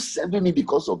 Are you serving me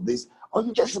because of this? Or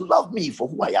you just love me for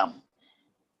who I am?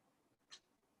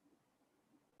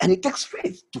 And it takes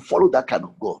faith to follow that kind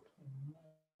of God.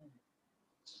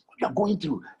 What you are going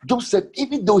through. Job said,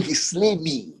 even though he slay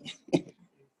me,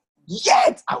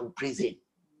 yet I will praise him.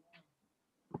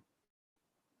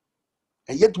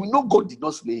 And yet we know God did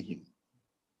not slay him.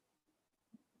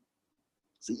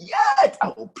 So yet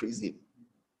I will praise him.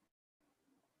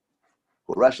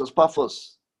 For righteous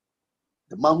purpose,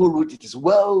 the man who wrote it is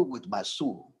well with my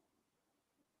soul.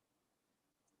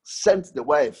 Sent the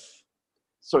wife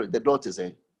the daughters,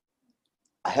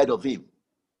 ahead of him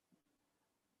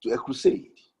to a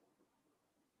crusade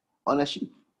on a ship.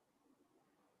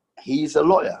 He is a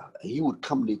lawyer. He would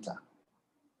come later.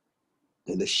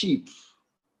 Then the ship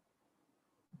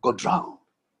got drowned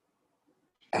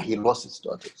and he lost his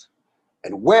daughters.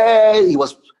 And where he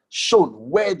was shown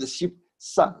where the ship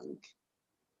sank,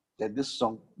 then this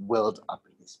song welled up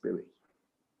in his spirit.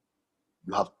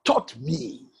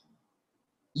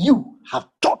 You have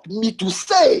taught me to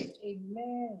say,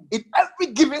 Amen, in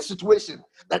every given situation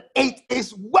that it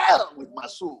is well with my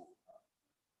soul.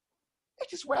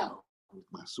 It is well with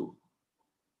my soul.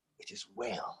 It is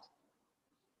well.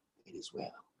 It is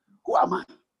well. Who am I?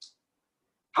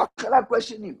 How can I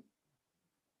question you?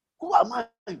 Who am I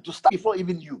to stand before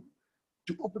even you,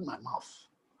 to open my mouth?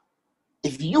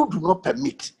 If you do not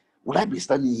permit, will I be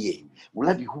standing here? Will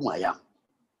I be whom I am?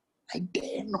 I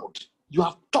dare not. You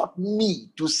have taught me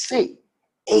to say,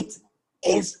 it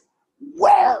is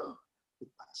well with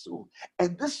my soul.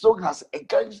 And this song has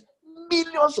encouraged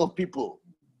millions of people.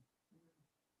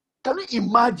 Can you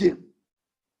imagine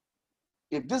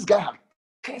if this guy had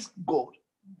cursed God?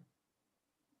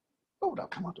 What would have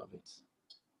come out of it?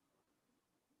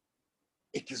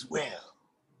 It is well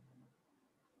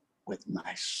with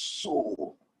my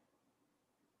soul.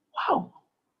 Wow.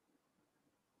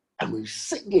 And we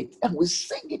sing it, and we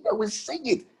sing it, and we sing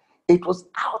it. It was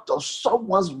out of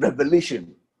someone's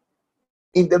revelation.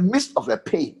 In the midst of a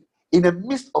pain, in the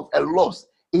midst of a loss,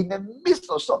 in the midst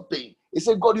of something, he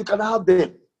said, God, you can have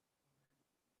them.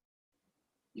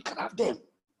 You can have them.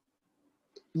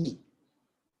 Me.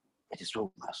 It is well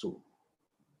with my soul.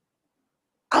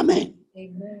 Amen.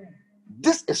 Amen.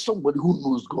 This is somebody who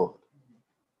knows God.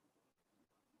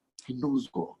 He knows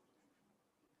God.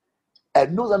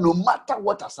 And knows that no matter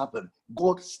what has happened,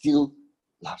 God still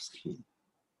loves him.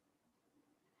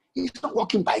 He's not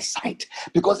walking by sight.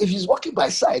 Because if he's walking by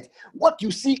sight, what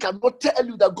you see cannot tell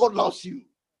you that God loves you.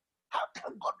 How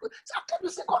can you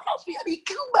say God loves me and he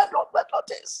killed my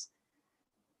daughters?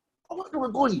 Where they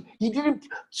were going, he didn't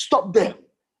stop them.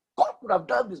 God could have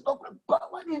done this. God,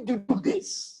 why didn't you do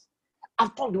this?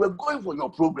 After all, they were going for your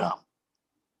program.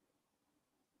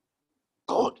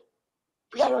 God,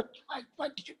 why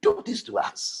did you do this to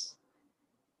us?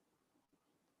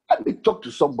 Let me talk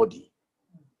to somebody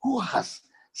who has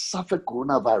suffered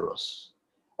coronavirus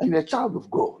and you're a child of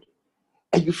God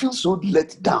and you feel so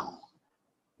let down.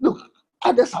 Look,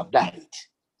 others have died.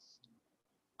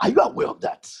 Are you aware of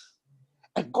that?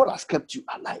 And God has kept you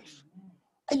alive.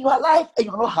 And you're alive and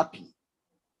you're not happy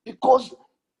because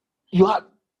you had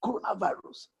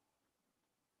coronavirus.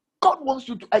 God wants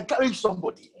you to encourage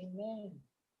somebody. Amen.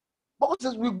 Bible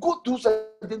says we go through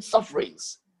certain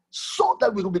sufferings so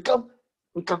that we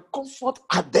can comfort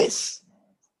others.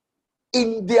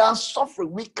 In their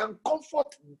suffering, we can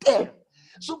comfort them.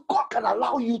 So God can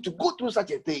allow you to go through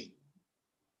such a thing.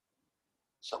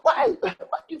 So why do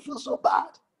you feel so bad?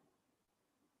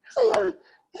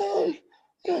 Say,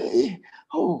 hey,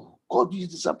 oh, God is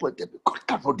disappointed. God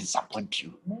cannot disappoint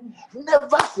you.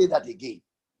 Never say that again.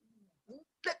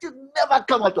 Let it never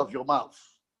come out of your mouth.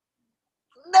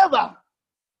 Never.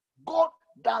 God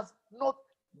does not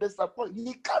disappoint.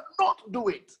 He cannot do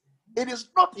it. It is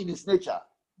not in his nature.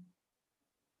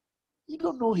 You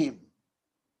don't know him.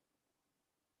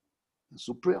 And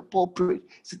so Paul prayed,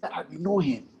 said that I know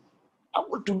him. I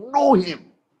want to know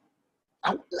him.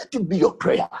 I will let it be your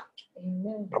prayer.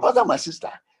 Amen. Brother, my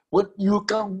sister, when you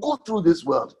can go through this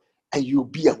world and you'll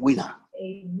be a winner.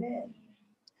 Amen.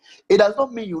 It does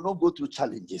not mean you not go through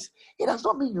challenges. It does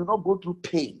not mean you not go through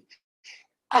pain.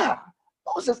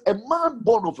 Paul says a man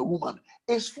born of a woman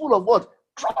is full of what?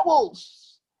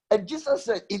 Troubles. And Jesus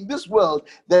said, in this world,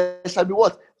 there shall be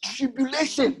what?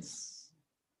 Tribulations.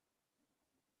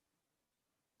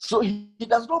 So he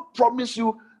does not promise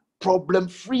you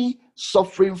problem-free,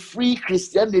 suffering-free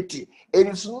Christianity. It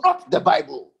is not the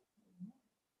Bible.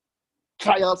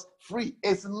 Trials-free.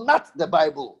 It's not the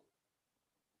Bible.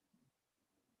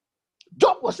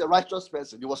 Job was a righteous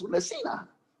person. He was a sinner.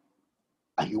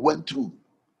 And he went through.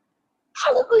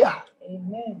 Hallelujah.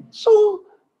 Amen. So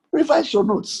revise your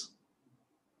notes.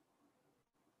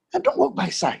 And don't walk by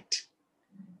sight.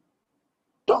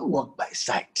 Don't walk by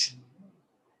sight.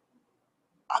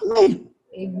 Amen.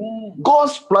 Amen.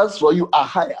 God's plans for you are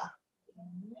higher.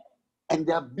 And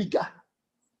they are bigger.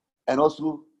 And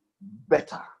also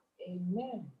better.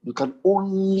 Amen. You can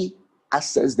only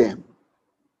access them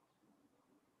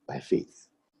by faith.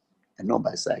 And not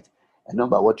by sight. And not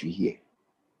by what you hear.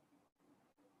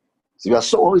 So you are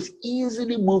so always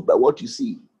easily moved by what you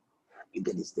see. You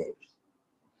get disturbed.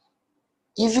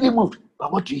 Easily moved by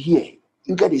what you hear.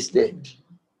 You get disturbed.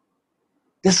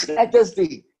 The slightest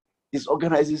thing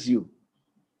disorganizes you.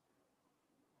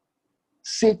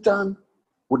 Satan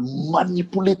would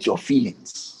manipulate your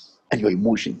feelings and your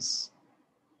emotions.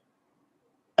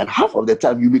 And half of the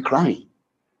time you'll be crying.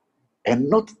 And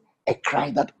not a cry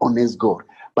that honors God,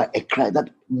 but a cry that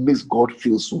makes God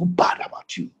feel so bad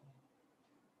about you.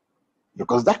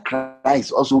 Because that cry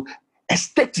is also a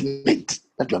statement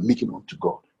that you are making unto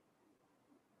God.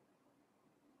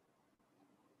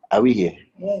 Are we here?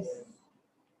 Yes.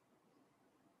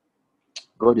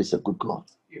 God is a good God.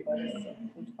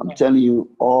 I'm telling you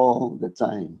all the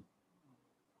time.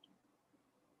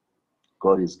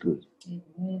 God is good.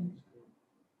 Amen.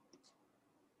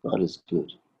 God is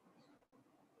good.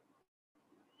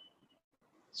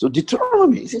 So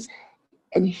Deuteronomy says,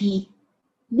 and he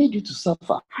made you to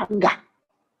suffer hunger.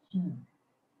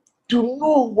 To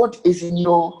know what is in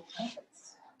your heart.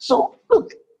 So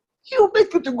look, he'll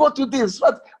make you to go through this.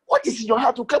 What is in your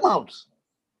heart will come out.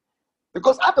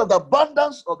 Because out of the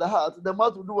abundance of the heart, the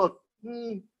mouth will do what?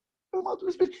 The mouth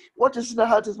will speak. What is in the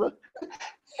heart is what?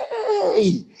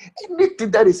 Hey,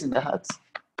 anything that is in the heart,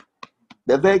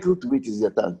 the vehicle to it is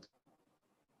your tongue.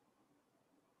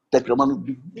 The command will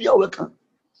be welcome.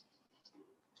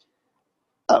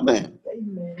 Amen.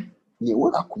 Amen.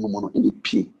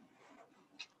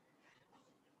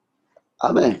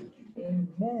 Amen.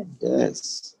 Amen.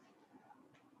 Yes.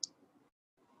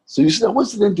 So you see that when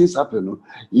certain things happen,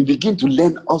 you begin to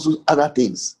learn also other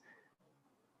things.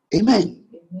 Amen.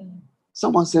 Amen.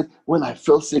 Someone said, when I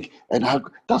felt sick,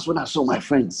 that's when I saw my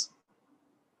friends.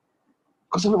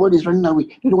 Because everybody is running away.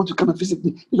 They don't want to come and visit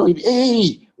me.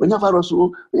 Hey, whenever I was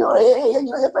so, hey,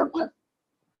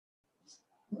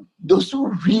 those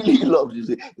who really loved you,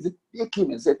 they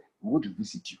came and said, we want to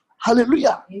visit you.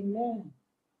 Hallelujah. Amen.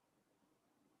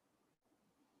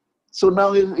 So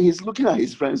now he's looking at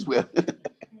his friends well.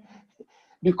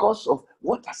 Because of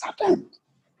what has happened.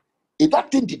 If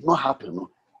that thing did not happen,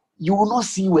 you will not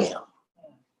see well.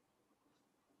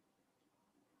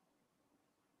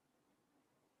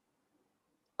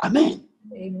 Amen.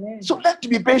 Amen. So learn to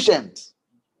be patient.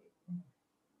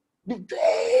 Be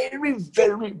very,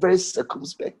 very, very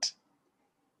circumspect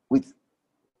with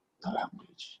the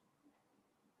language.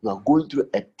 You are going through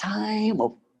a time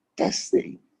of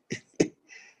testing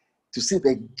to see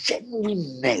the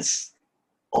genuineness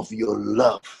of your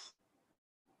love.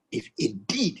 If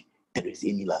indeed there is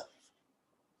any love,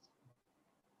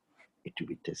 it will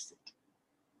be tested.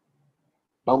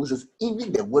 Bible says,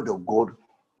 even the word of God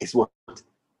is what?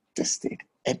 Tested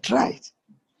and tried.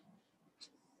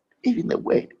 Even the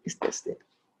word is tested.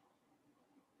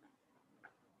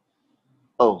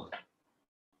 Oh,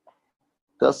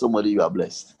 tell somebody you are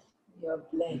blessed. You are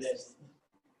blessed.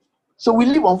 So we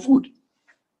live on food.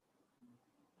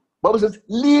 Bible says,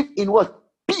 live in what?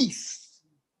 Peace.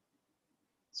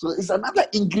 So it's another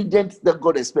ingredient that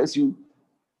God expects you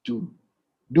to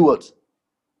do what?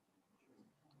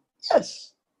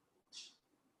 Yes.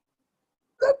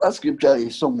 That scripture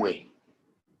is somewhere.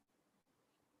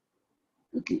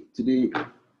 Okay, today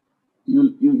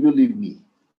you leave me.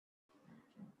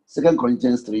 2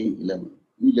 Corinthians 3:11.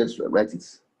 You just write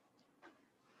it.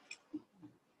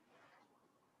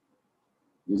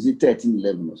 Is it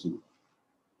 13:11 or so?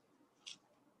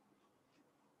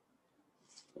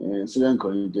 2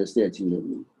 Corinthians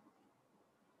 13:11.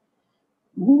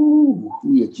 Who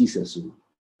is Jesus?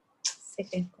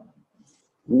 Second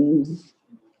Corinthians.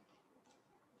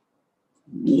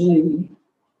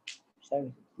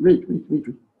 Sorry. Read.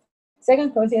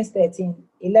 2 Corinthians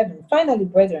 13:11. Finally,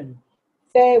 brethren,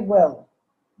 farewell,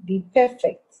 be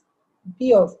perfect,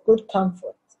 be of good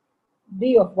comfort,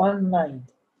 be of one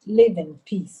mind, live in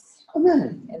peace.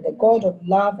 Amen. And the God of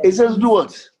love and It says, peace. do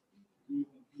what?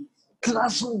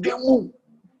 Transudemu.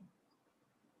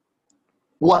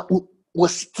 What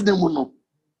was Tinemono?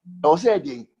 I was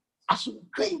saying,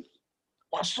 Asundre,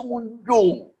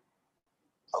 Wasundo.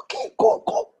 Okay, go.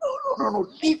 No.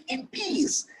 Live in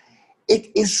peace.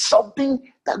 It is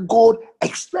something that God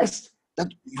expressed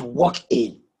that you walk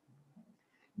in.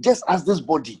 Just as this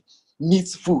body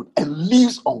needs food and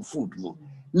lives on food,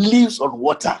 lives on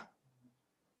water.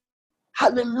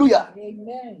 Hallelujah.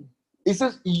 Amen. It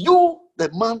says, you, the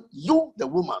man, you, the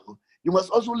woman, you must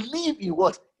also live in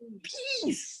what?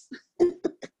 Peace.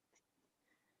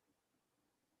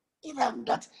 Even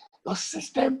that your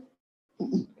system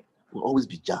will always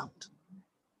be jammed.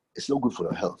 It's not good for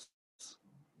your health.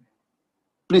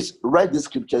 Please write these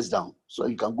scriptures down so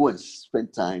you can go and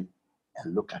spend time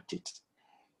and look at it.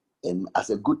 And as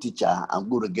a good teacher, I'm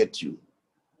going to get you.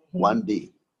 One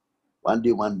day.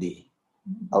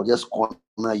 I'll just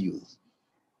corner you.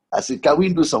 I said, can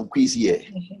we do some quiz here?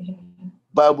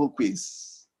 Bible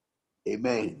quiz.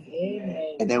 Amen.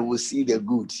 Amen. And then we'll see the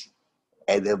good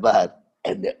and the bad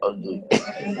and the ugly.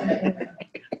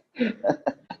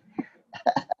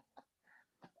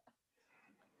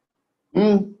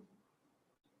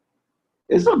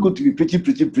 It's not good to be preaching,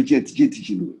 and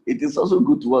teaching. It is also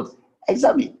good to what?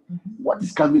 Examine what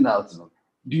is coming out.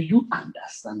 Do you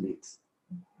understand it?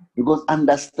 Because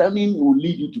understanding will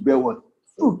lead you to bear what?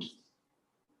 Fruit.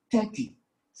 30,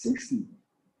 60,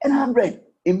 and 100.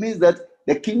 It means that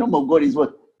the kingdom of God is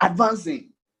what?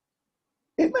 Advancing.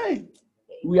 Amen.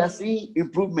 We are seeing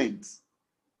improvements.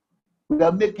 We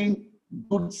are making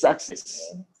good success.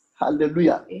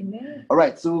 Hallelujah. Amen. All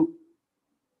right, so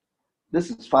this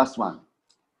is first one.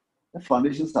 The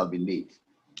foundations have been laid.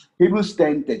 Hebrews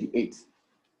 10:38.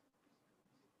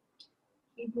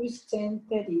 Hebrews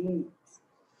 10:38.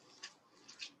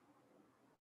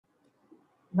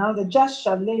 Now the just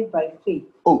shall live by faith.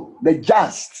 Oh, the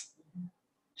just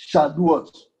shall do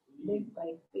what? Live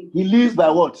by faith. He lives by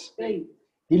what? Faith.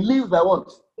 He lives by what?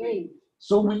 Faith.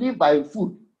 So we live by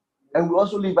food, and we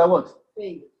also live by what?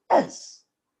 Faith. Yes.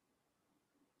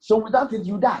 So without it,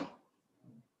 you die.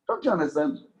 Don't you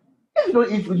understand? If you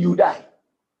don't eat food, you die.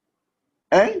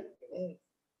 Eh? Yes.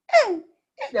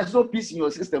 If there's no peace in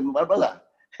your system, my brother,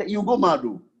 you go mad.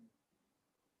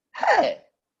 Hey.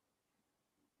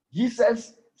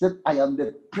 Jesus said, I am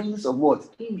the Prince of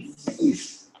what?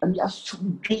 Peace. And you are so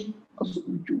good.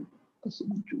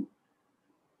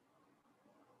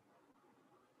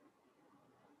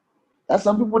 There's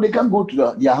some people, they can't go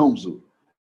to their homes. So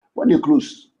when they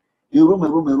close, you room,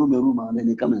 and then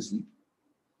they come and sleep.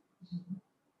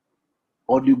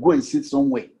 Or they go and sit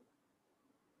somewhere.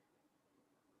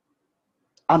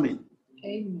 Amen.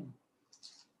 Amen.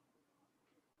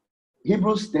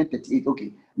 Hebrews 10:38.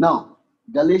 Okay. Now,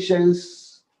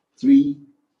 Galatians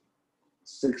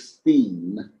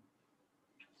 3:16.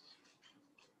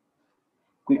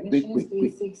 Quick.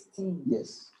 3:16.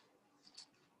 Yes.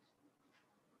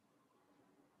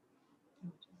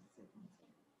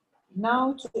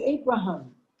 Now to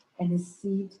Abraham and his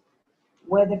seed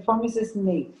were the promises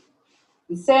made.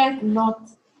 He said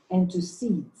not unto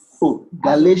seeds. Oh,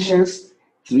 Galatians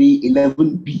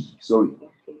 3:11b. Sorry.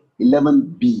 Okay.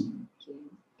 11b. Okay.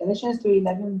 Galatians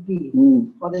 3:11b.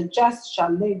 For the just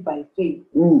shall live by faith.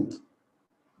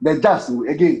 The just,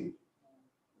 again.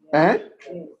 Yes.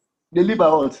 Yes. They live by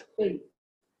what? Faith.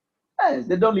 Yes,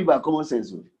 they don't live by common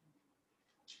sense.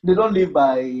 They don't live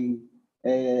by in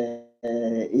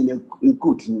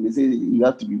quote. They say you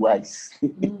have to be wise.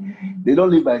 They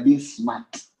don't live by being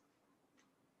smart.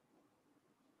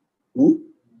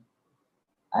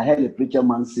 I heard a preacher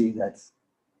man say that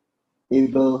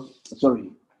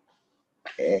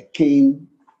Cain,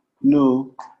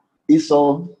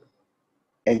 Esau,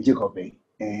 and Jacob.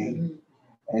 And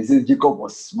said Jacob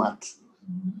was smart.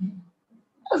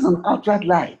 That's an outright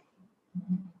lie.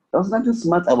 There was nothing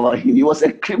smart about him. He was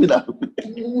a criminal.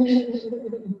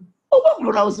 Oh,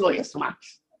 what I was so smart?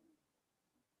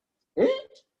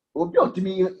 To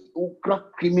me, crack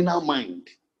criminal mind.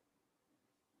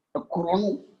 A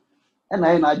crown, and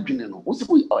I not know. What's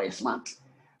smart?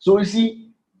 So you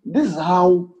see, this is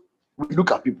how we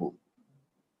look at people.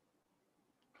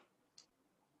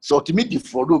 So to me, the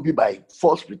fraud will be by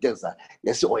false pretense.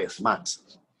 Yes, say, smart.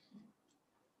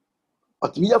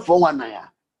 But me, for one night,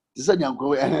 this is young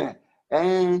go. It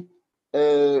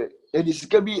is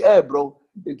can be bro.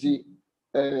 It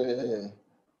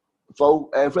for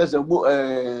first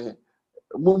mumu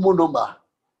number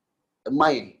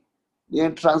my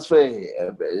then transfer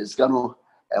scan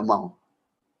amount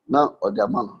now or the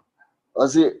amount. I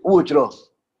say who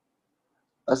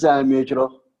I say I'm a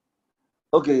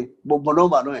okay, but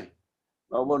number no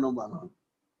no number no.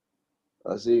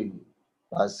 I say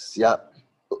as ya.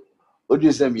 What do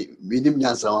you say me nim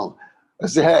nyansa? I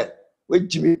say hey, wait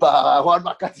Jimmy pa one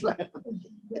market line.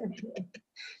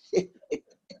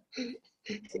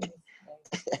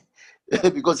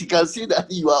 Because he can see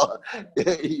that you are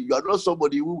not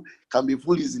somebody who can be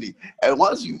fooled easily, and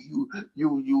once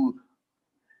you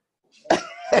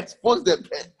expose them,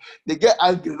 they get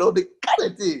angry. They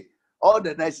can't say all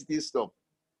the nicety stuff.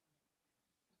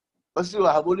 Also,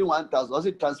 I have only 1,000.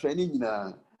 Also, transferring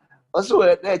also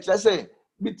let's say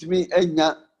meet me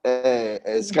enya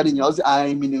scanning. Also,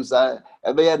 I mean,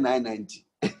 every 990.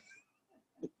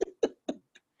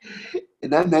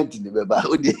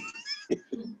 990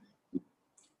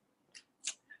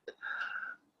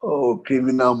 Oh,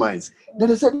 criminal minds. Then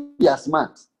they said they are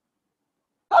smart.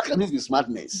 How can this be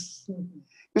smartness?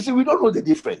 You see, we don't know the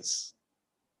difference.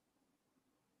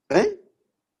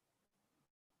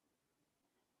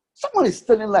 Someone is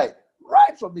telling like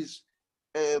right from his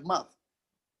mouth.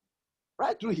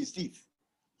 right through his teeth.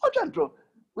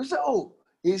 We say, oh,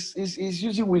 he's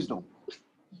using wisdom.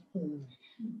 He's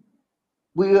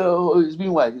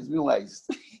being wise. He's being wise.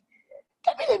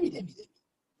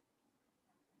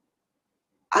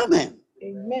 Amen.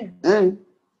 Amen.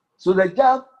 So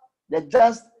the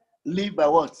just live by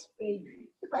what? Faith.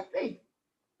 By faith.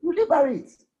 You live by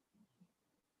it.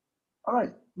 All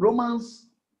right. Romans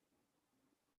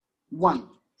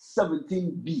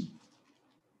 1:17b.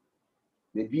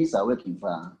 The B's are working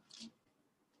for.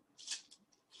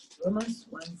 Romans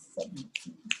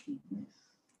 1:17b.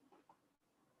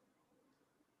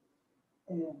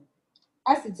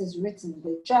 As it is written,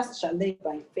 the just shall live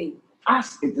by faith.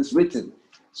 As it is written.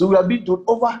 So we have been told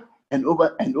over and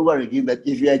over and over again that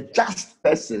if you're a just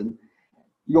person,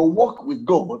 your walk with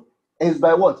God is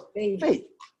by what? Faith.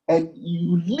 And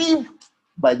you live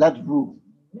by that rule.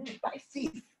 By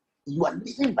faith. You are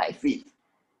living by faith.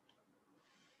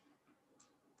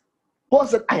 Paul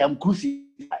said, I am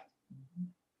crucified.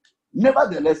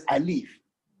 Nevertheless, I live.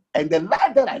 And the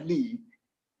life that I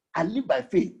live by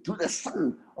faith through the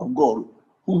Son of God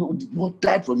who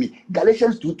died for me.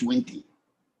 Galatians 2:20.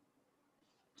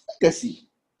 Let's see.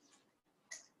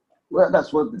 Well,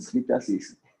 that's what the scripture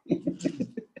says.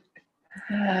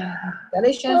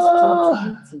 Galatians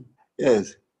 2:20.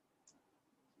 Yes.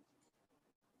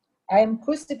 I am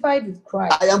crucified with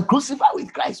Christ. I am crucified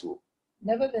with Christ.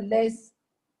 Nevertheless,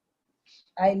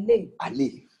 I live. I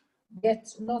live.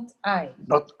 Yet not I.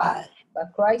 Not I.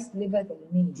 But Christ liveth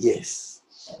in me. Yes.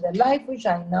 And the life which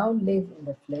I now live in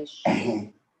the flesh,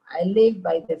 I live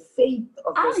by the faith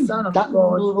of the Son of God,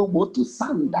 who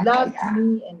loved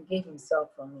me and gave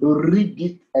himself for me. Read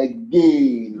it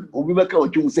again.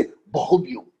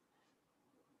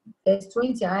 Verse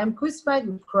 20, I am crucified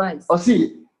with Christ. Oh,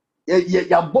 see, you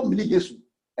bomb me, Jesus.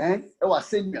 I was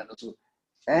saying,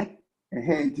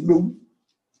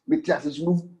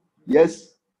 yes.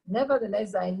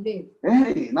 Nevertheless, I live.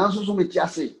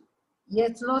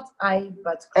 Yet not I,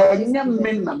 but Christ.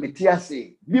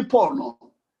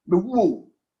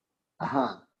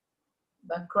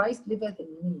 But Christ liveth in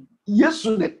me. Yes,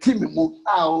 the team move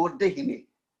out the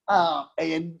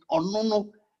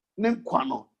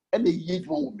and the year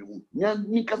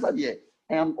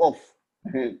I am off.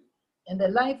 And the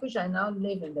life which I now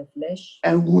live in the flesh,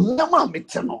 and will never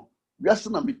meet no. Just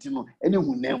not meet no. Any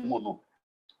who name mono.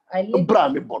 I live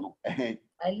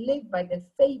by the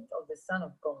faith of the Son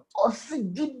of God.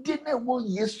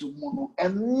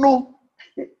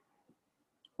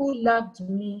 Who loved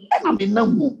me and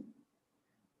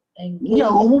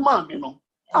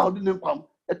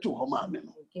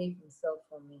gave himself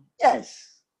for me.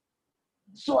 Yes.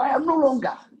 So I am no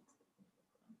longer.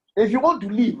 If you want to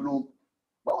live,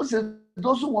 Bible says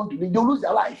those who want to live, they'll lose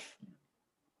their life.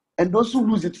 And those who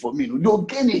lose it for me, they'll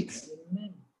gain it.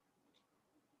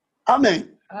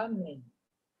 Amen. Amen.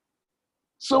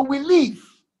 So we live,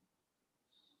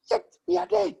 yet we are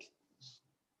dead.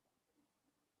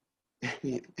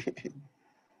 You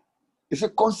say,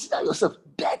 consider yourself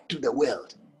dead to the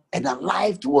world and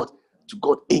alive to what? To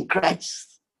God in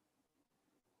Christ.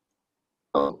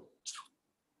 Oh,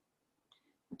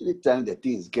 every time the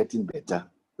thing is getting better,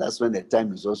 that's when the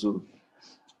time is also.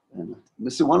 You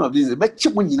see, one of these is Amen.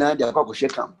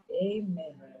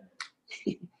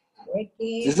 Working.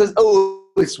 He says, oh,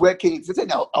 it's working. He says,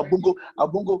 Abungo,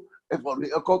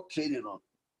 training on.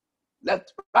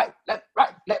 Left, right.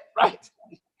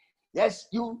 Yes,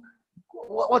 you.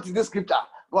 What is this scripture?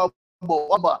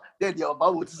 Then your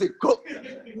Bible to say, go,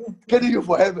 getting you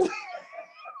for heaven.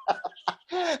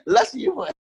 Last year for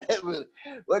heaven.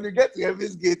 When you get to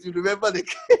heaven's gate, you remember the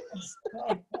case.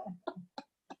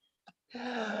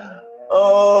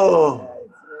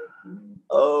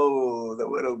 Oh, the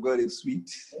word of God is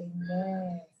sweet.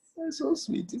 Amen. It's so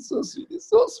sweet. It's so sweet. It's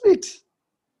so sweet.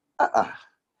 I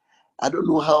don't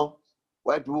know how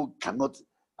white people cannot.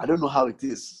 I don't know how it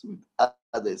is with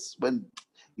others when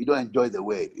you don't enjoy the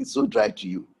word. It's so dry to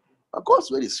you. Of course,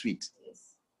 very sweet.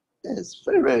 Yes,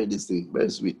 very, very distinct, very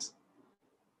sweet.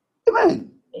 Amen.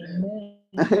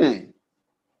 Amen.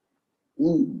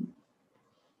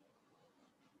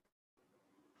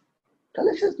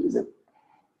 Galatians 2 says,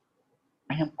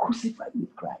 I am crucified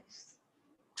with Christ.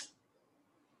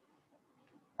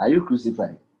 Are you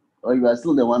crucified? Or you are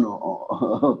still the one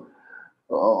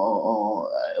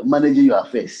managing your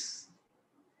affairs?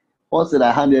 Paul said,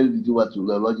 I handed it over to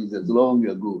the Lord Jesus long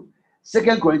ago.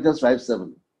 2 Corinthians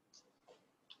 5:7.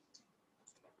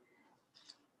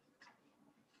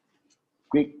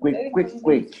 Quick.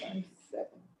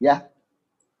 Yeah.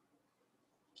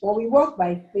 For we walk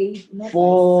by faith, not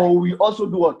For by sight. we also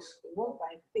do what? We walk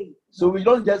by faith. So we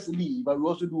don't just live, but we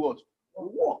also do what? We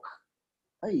walk.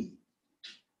 Hey,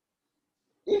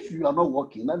 if you are not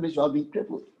walking, that means you have been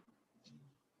crippled.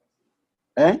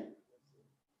 Eh?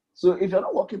 So if you're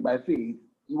not walking by faith,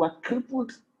 you are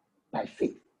crippled by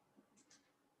faith.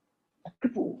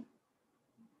 Crippled.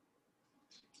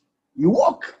 You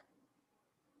walk,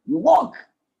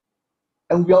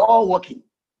 and we are all walking.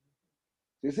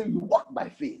 They say you walk by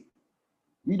faith.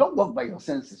 You don't walk by your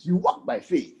senses. You walk by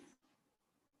faith.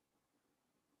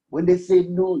 When they say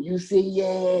no, you say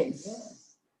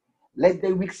yes. Let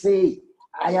the weak say,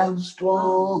 I am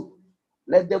strong.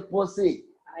 Let the poor say,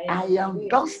 I am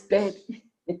dusted.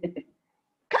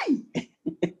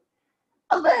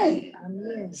 Amen.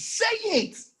 Amen. Say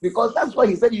it, because that's what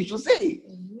he said you should say.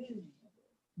 Amen.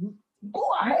 Go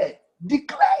ahead,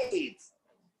 declare it.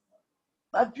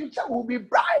 My future will be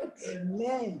bright.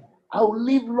 Amen. I will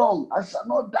live long. I shall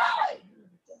not die.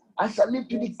 I shall live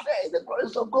to declare the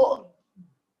glories of God.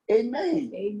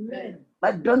 Amen. Amen.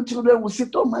 My grandchildren will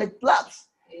sit on my laps.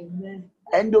 Amen.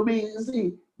 And they'll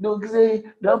say,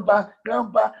 Grandpa,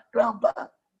 Grandpa, Grandpa.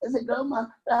 I say, Grandma,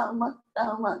 Grandma,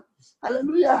 Grandma.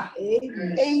 Hallelujah.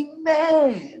 Amen.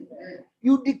 Amen.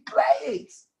 You declare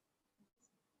it.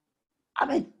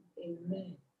 Amen.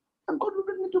 Amen. And God will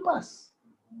bring it to pass.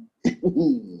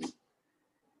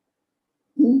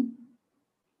 We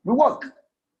walk.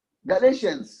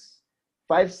 Galatians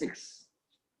 5:6.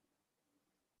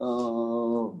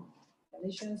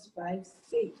 Galatians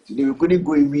 5:6. Today we couldn't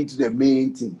go into the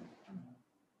main thing.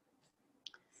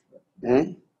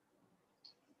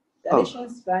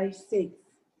 Galatians 5:6.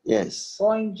 Yes.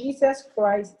 For in Jesus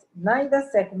Christ neither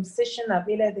circumcision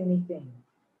availeth anything,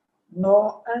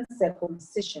 nor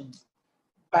uncircumcision,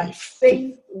 but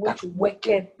faith which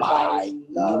worketh by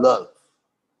love.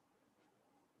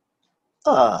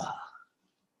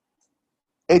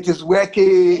 It is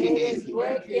working. It is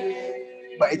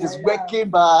working. But it is working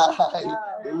by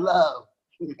love.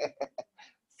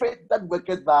 Faith that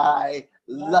worketh by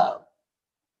love.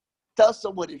 Tell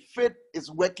somebody, faith is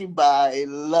working by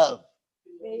love.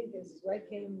 Faith is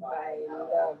working by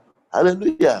love.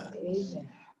 Hallelujah. Amen.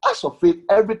 As for faith,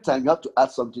 every time you have to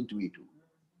add something to it.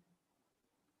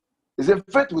 Is it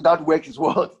faith without work is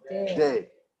what? Dead.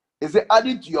 Is it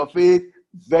adding to your faith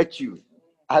virtue?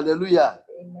 Hallelujah.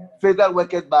 Amen. Faith that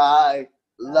worketh by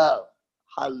love.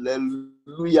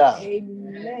 Hallelujah.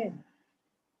 Amen.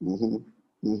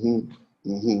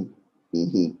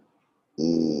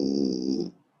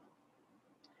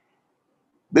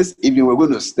 This evening we're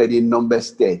going to study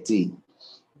Numbers 13.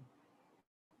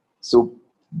 So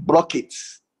block it.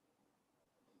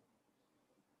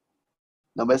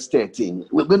 Numbers 13.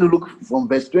 We're going to look from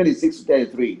verse 26 to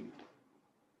 33.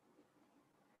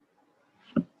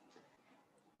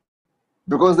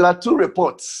 Because there are two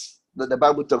reports that the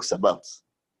Bible talks about.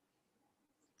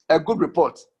 A good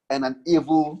report and an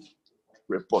evil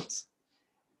report.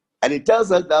 And it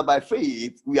tells us that by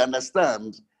faith, we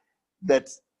understand that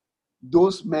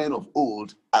those men of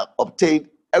old obtained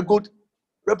a good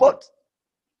report.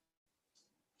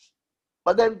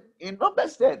 But then in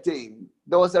Numbers 13,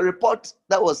 there was a report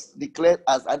that was declared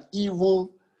as an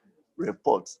evil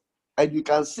report. And you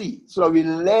can see, so we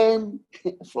learn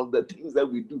from the things that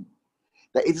we do,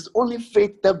 that it is only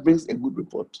faith that brings a good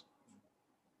report.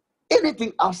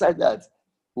 Anything outside that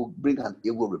will bring an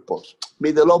evil report.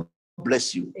 May the Lord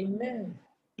bless you. Amen.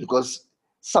 Because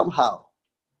somehow,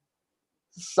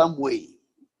 some way,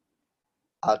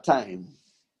 our time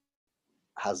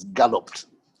has galloped.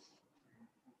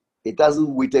 It hasn't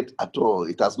waited at all.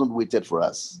 It has not waited for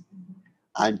us.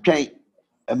 I'm trying.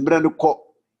 I'm going to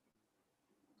call.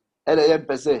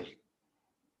 If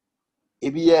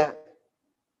you are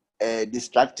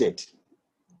distracted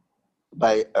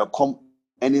by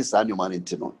any sign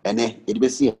humanity, and it be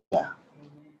see here.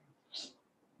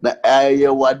 Na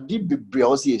wadi bibia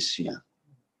osi esua.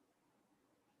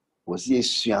 Osi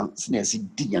esua sina si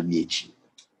di nyame echi.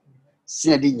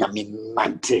 Sina di nyame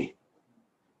mante.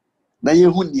 Na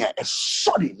yehu nia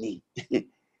esori ni.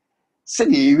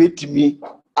 Sina yewetimi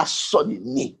asori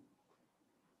ni.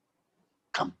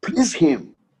 Can please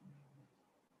him.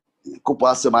 Kopo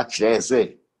asema kire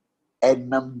se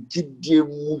enam gidie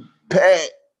mu pe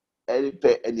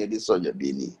eni edi soja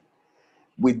bini.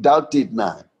 Without it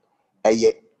now,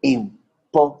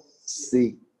 impossible.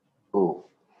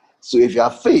 So if you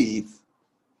have faith,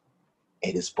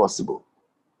 it is possible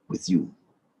with you.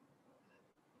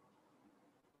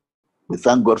 We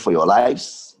thank God for your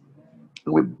lives.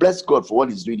 And we bless God for what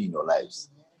He's doing in your lives.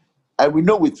 And we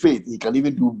know with faith, He can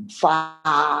even do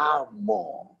far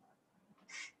more.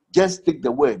 Just take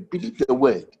the word, believe the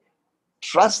word,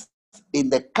 trust in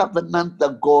the covenant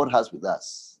that God has with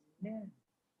us.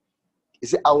 He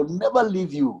said, I will never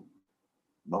leave you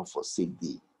nor forsake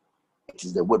thee. It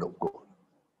is the word of God.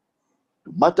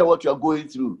 No matter what you are going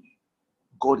through,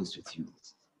 God is with you.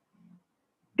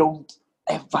 Don't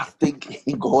ever think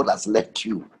God has left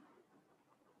you.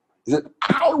 He said,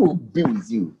 I will be with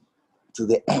you to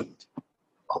the end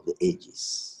of the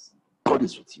ages. God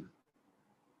is with you.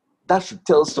 That should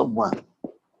tell someone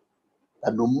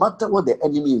that no matter what the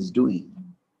enemy is doing,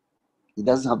 he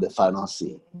doesn't have the final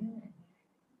say.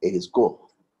 It is God.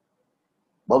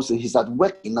 Bible says he's at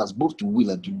work in us both to will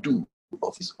and to do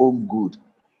of his own good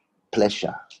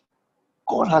pleasure.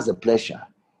 God has a pleasure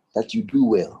that you do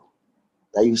well,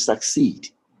 that you succeed,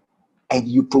 and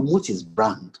you promote his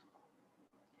brand.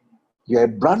 You're a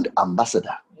brand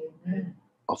ambassador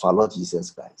of our Lord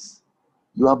Jesus Christ.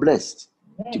 You are blessed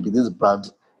to be this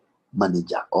brand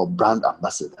manager or brand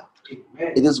ambassador.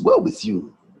 It is well with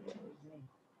you.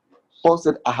 Paul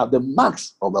said, I have the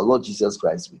marks of the Lord Jesus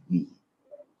Christ with me.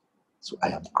 So I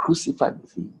am crucified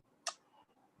with him.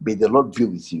 May the Lord be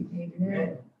with you.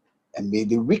 Amen. And may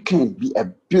the weekend be a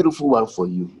beautiful one for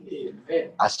you. Amen.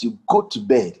 As you go to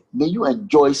bed, may you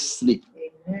enjoy sleep.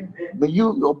 Amen. May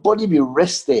your body be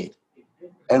rested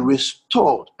and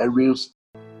restored and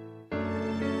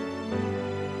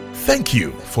Thank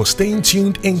you for staying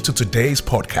tuned into today's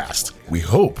podcast. We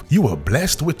hope you were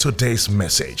blessed with today's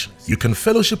message. You can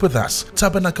fellowship with us,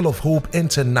 Tabernacle of Hope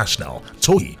International,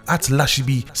 Tohi at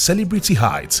Lashibi, Celebrity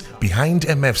Heights, behind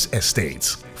MF's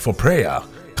estate. For prayer,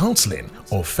 counseling,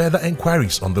 or further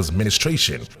inquiries on this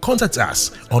ministration, contact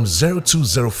us on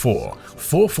 0204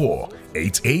 44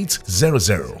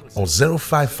 8800 or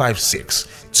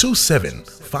 0556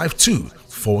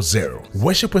 275240.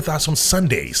 Worship with us on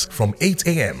Sundays from 8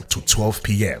 a.m. to 12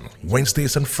 p.m.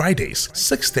 Wednesdays and Fridays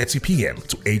 6:30 p.m.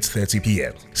 to 8:30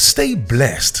 p.m. Stay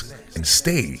blessed and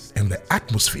stay in the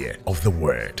atmosphere of the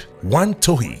word. One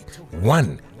Tohi,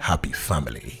 one happy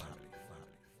family.